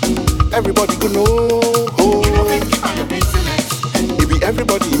 Everybody go know. It be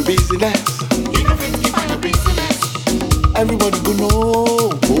everybody in business. Everybody go know.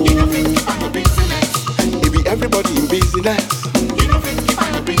 It be everybody in business.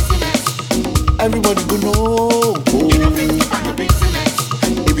 Everybody go know.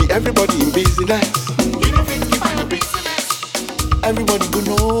 It be everybody in business. Everybody go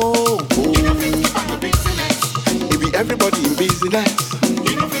know. It be everybody in business.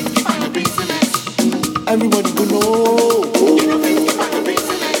 Everybody go know. It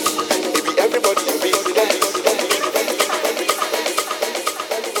be everybody in business.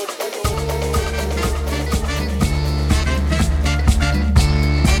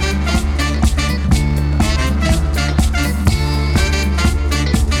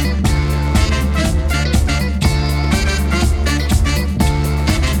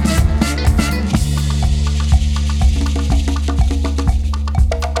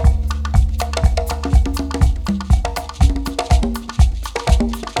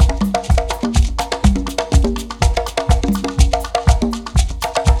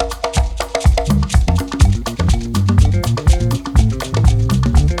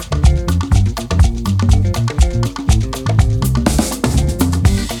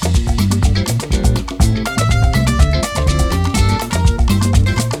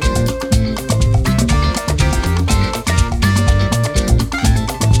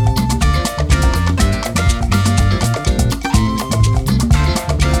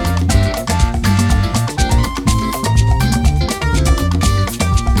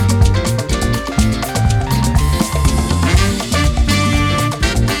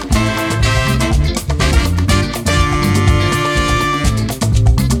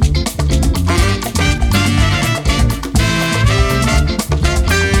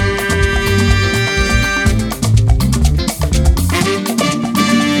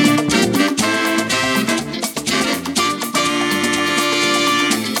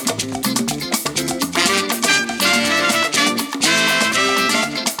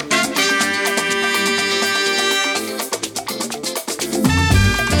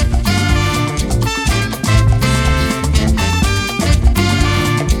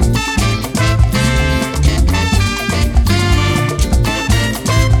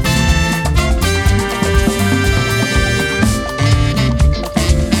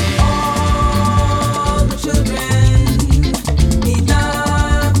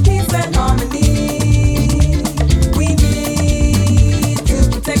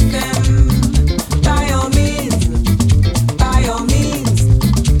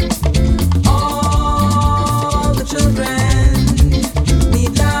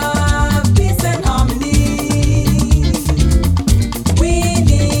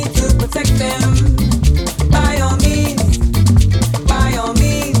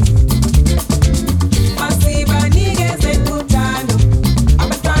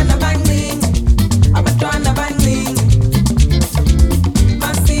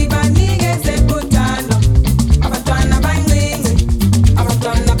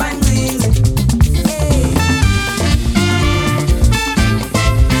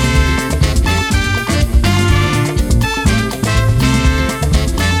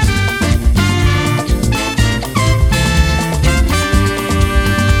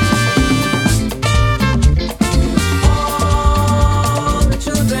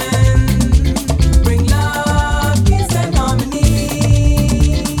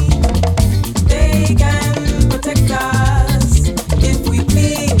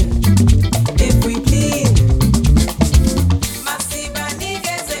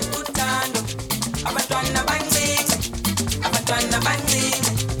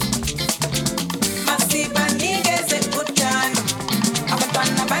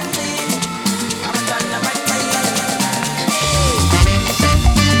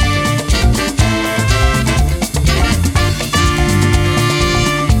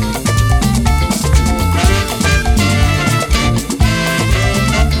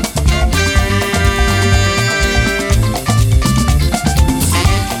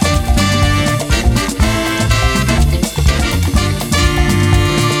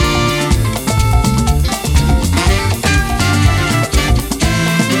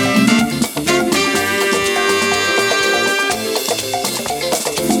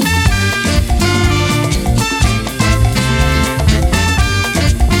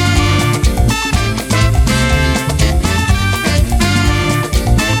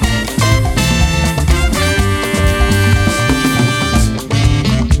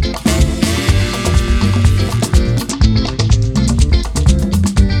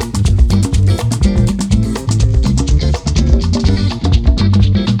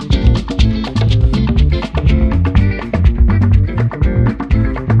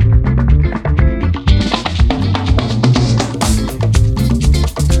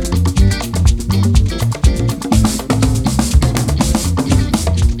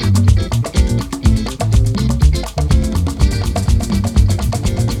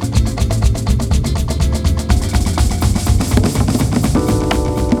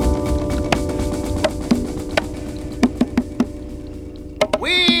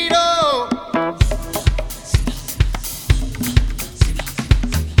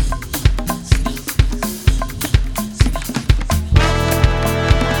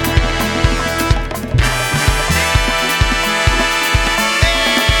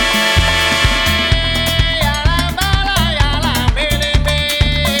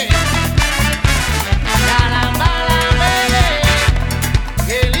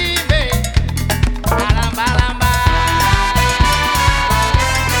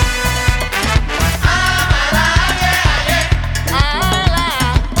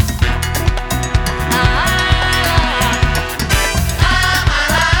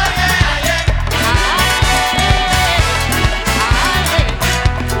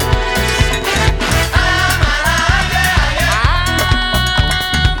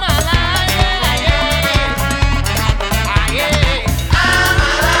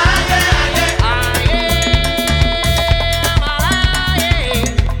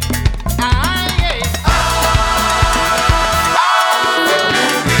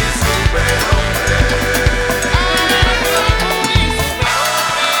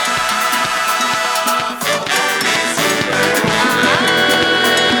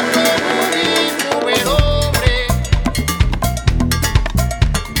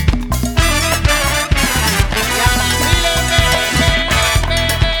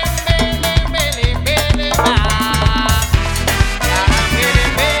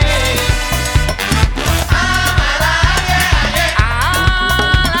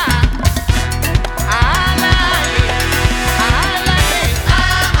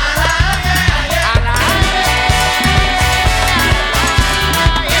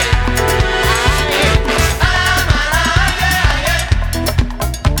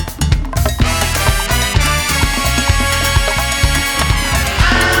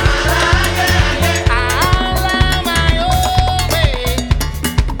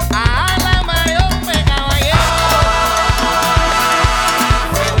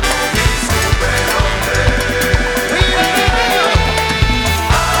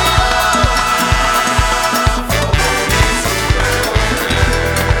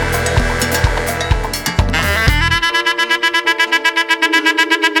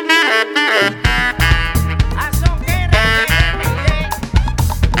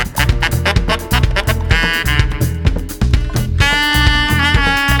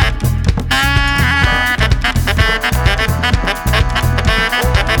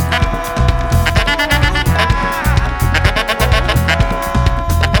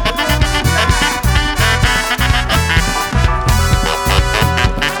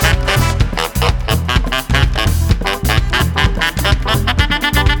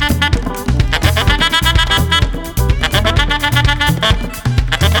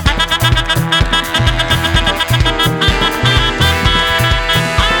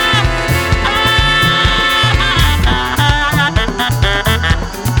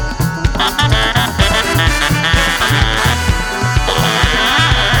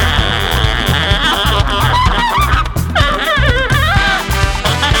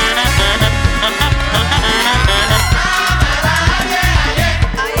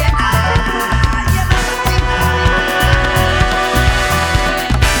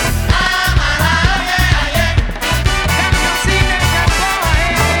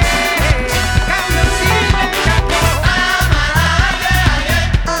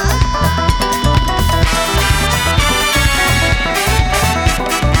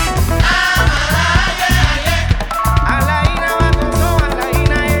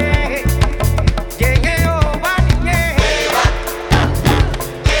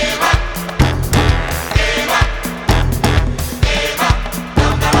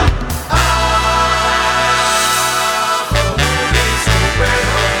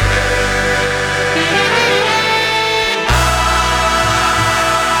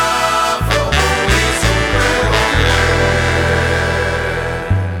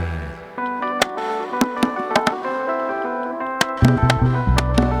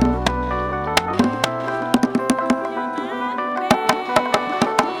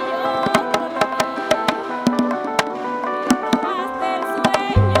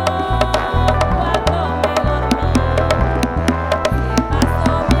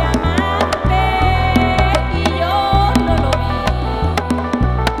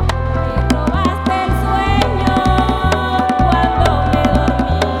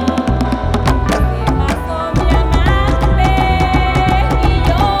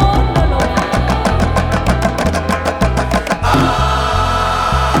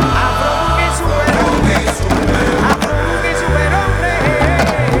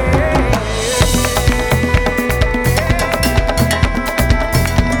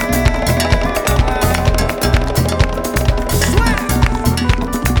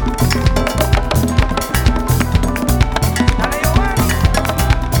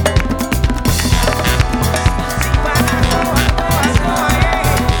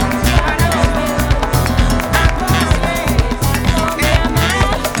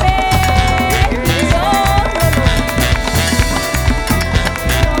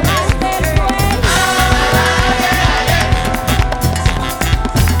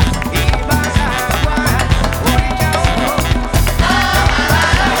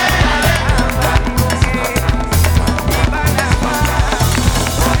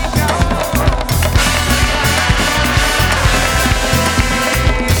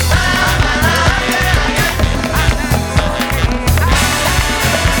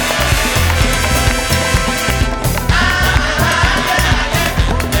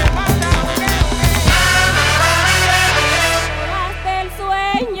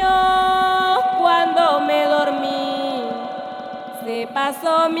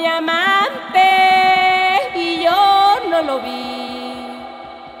 pasó mi amante y yo no lo vi.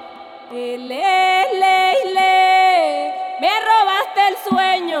 Me robaste el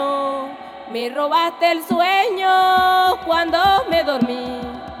sueño, me robaste el sueño cuando me dormí.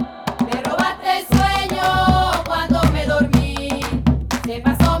 Me robaste el sueño cuando me dormí. Se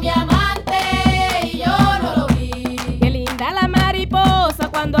pasó mi amante y yo no lo vi. Qué linda la mariposa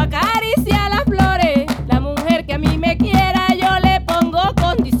cuando acaricia las flores. La mujer que a mí me quiera yo le pongo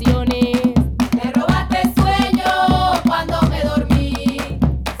condiciones. Me robaste el sueño cuando me dormí.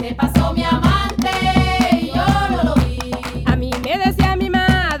 Se pasó mi amante y yo no lo vi. A mí me decía mi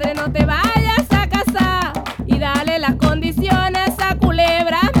madre, no te vayas a casar y dale las condiciones a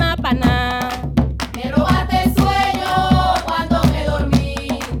culebra mapaná. Me robaste el sueño cuando me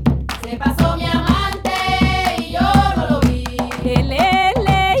dormí. Se pasó mi amante y yo no lo vi.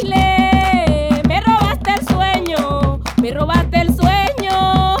 Me robaste el sueño, me robaste el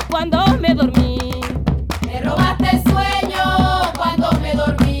sueño cuando me dormí. Me robaste el sueño cuando me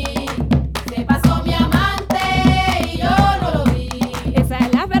dormí. Se pasó mi amante y yo no lo vi. Esa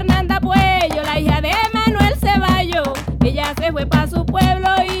es la Fernanda Puello, la hija de Manuel Ceballos. Ella se fue para su pueblo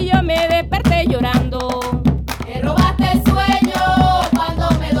y yo me desperté llorando. Me robaste el sueño cuando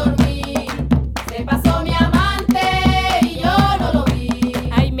me dormí. Se pasó mi amante y yo no lo vi.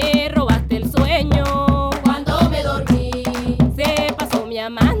 Ay, me robaste el sueño Cuando me dormí se pasó mi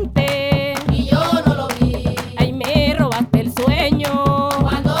amante. y yo no lo vi. Ay, me robaste el sueño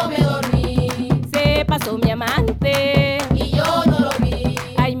Cuando me dormí se pasó mi amante. y yo no lo vi.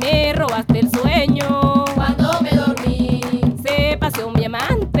 Ay, me robaste el sueño Cuando me dormí se pasó mi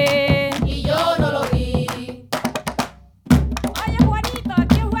amante. y yo no lo vi. Oye, Juanito, ¿a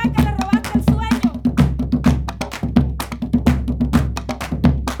quién fue que le robaste el sueño?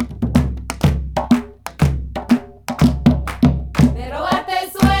 Me robaste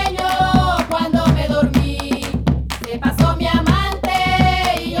el sueño cuando me dormí. Se pasó mi amante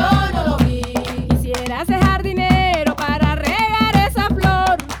y yo no lo vi. Quisiera ese jardinero para regar esa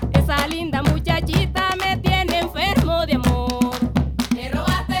flor. Esa linda muchachita me tiene enfermo de amor. Me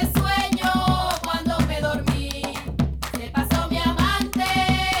robaste el sueño cuando me dormí. Se pasó mi amante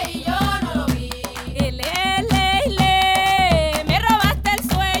y yo no lo vi. Me robaste el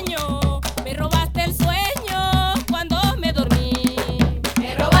sueño, me robaste el sueño cuando me dormí.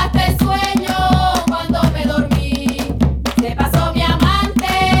 Me robaste el sueño cuando me dormí. Se pasó mi amante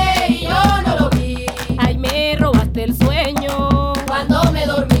y yo no lo vi. Ay, me robaste el sueño Cuando me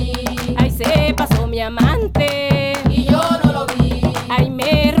dormí ay, se pasó mi amante. y yo no lo vi. Ay,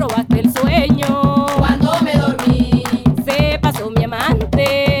 me robaste el sueño Cuando me dormí se pasó mi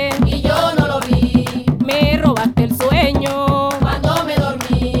amante. y yo no lo vi. Me robaste el sueño Cuando me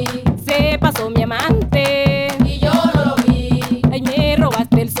dormí se pasó mi amante. y yo no lo vi. Ay, me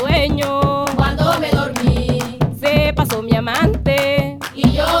robaste el sueño Cuando me dormí se pasó mi amante.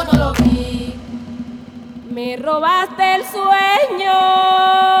 y yo no lo vi. Me robaste el sueño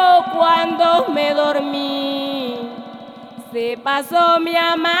cuando me dormí. Se pasó mi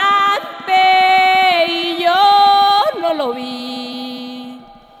amante y yo no lo vi.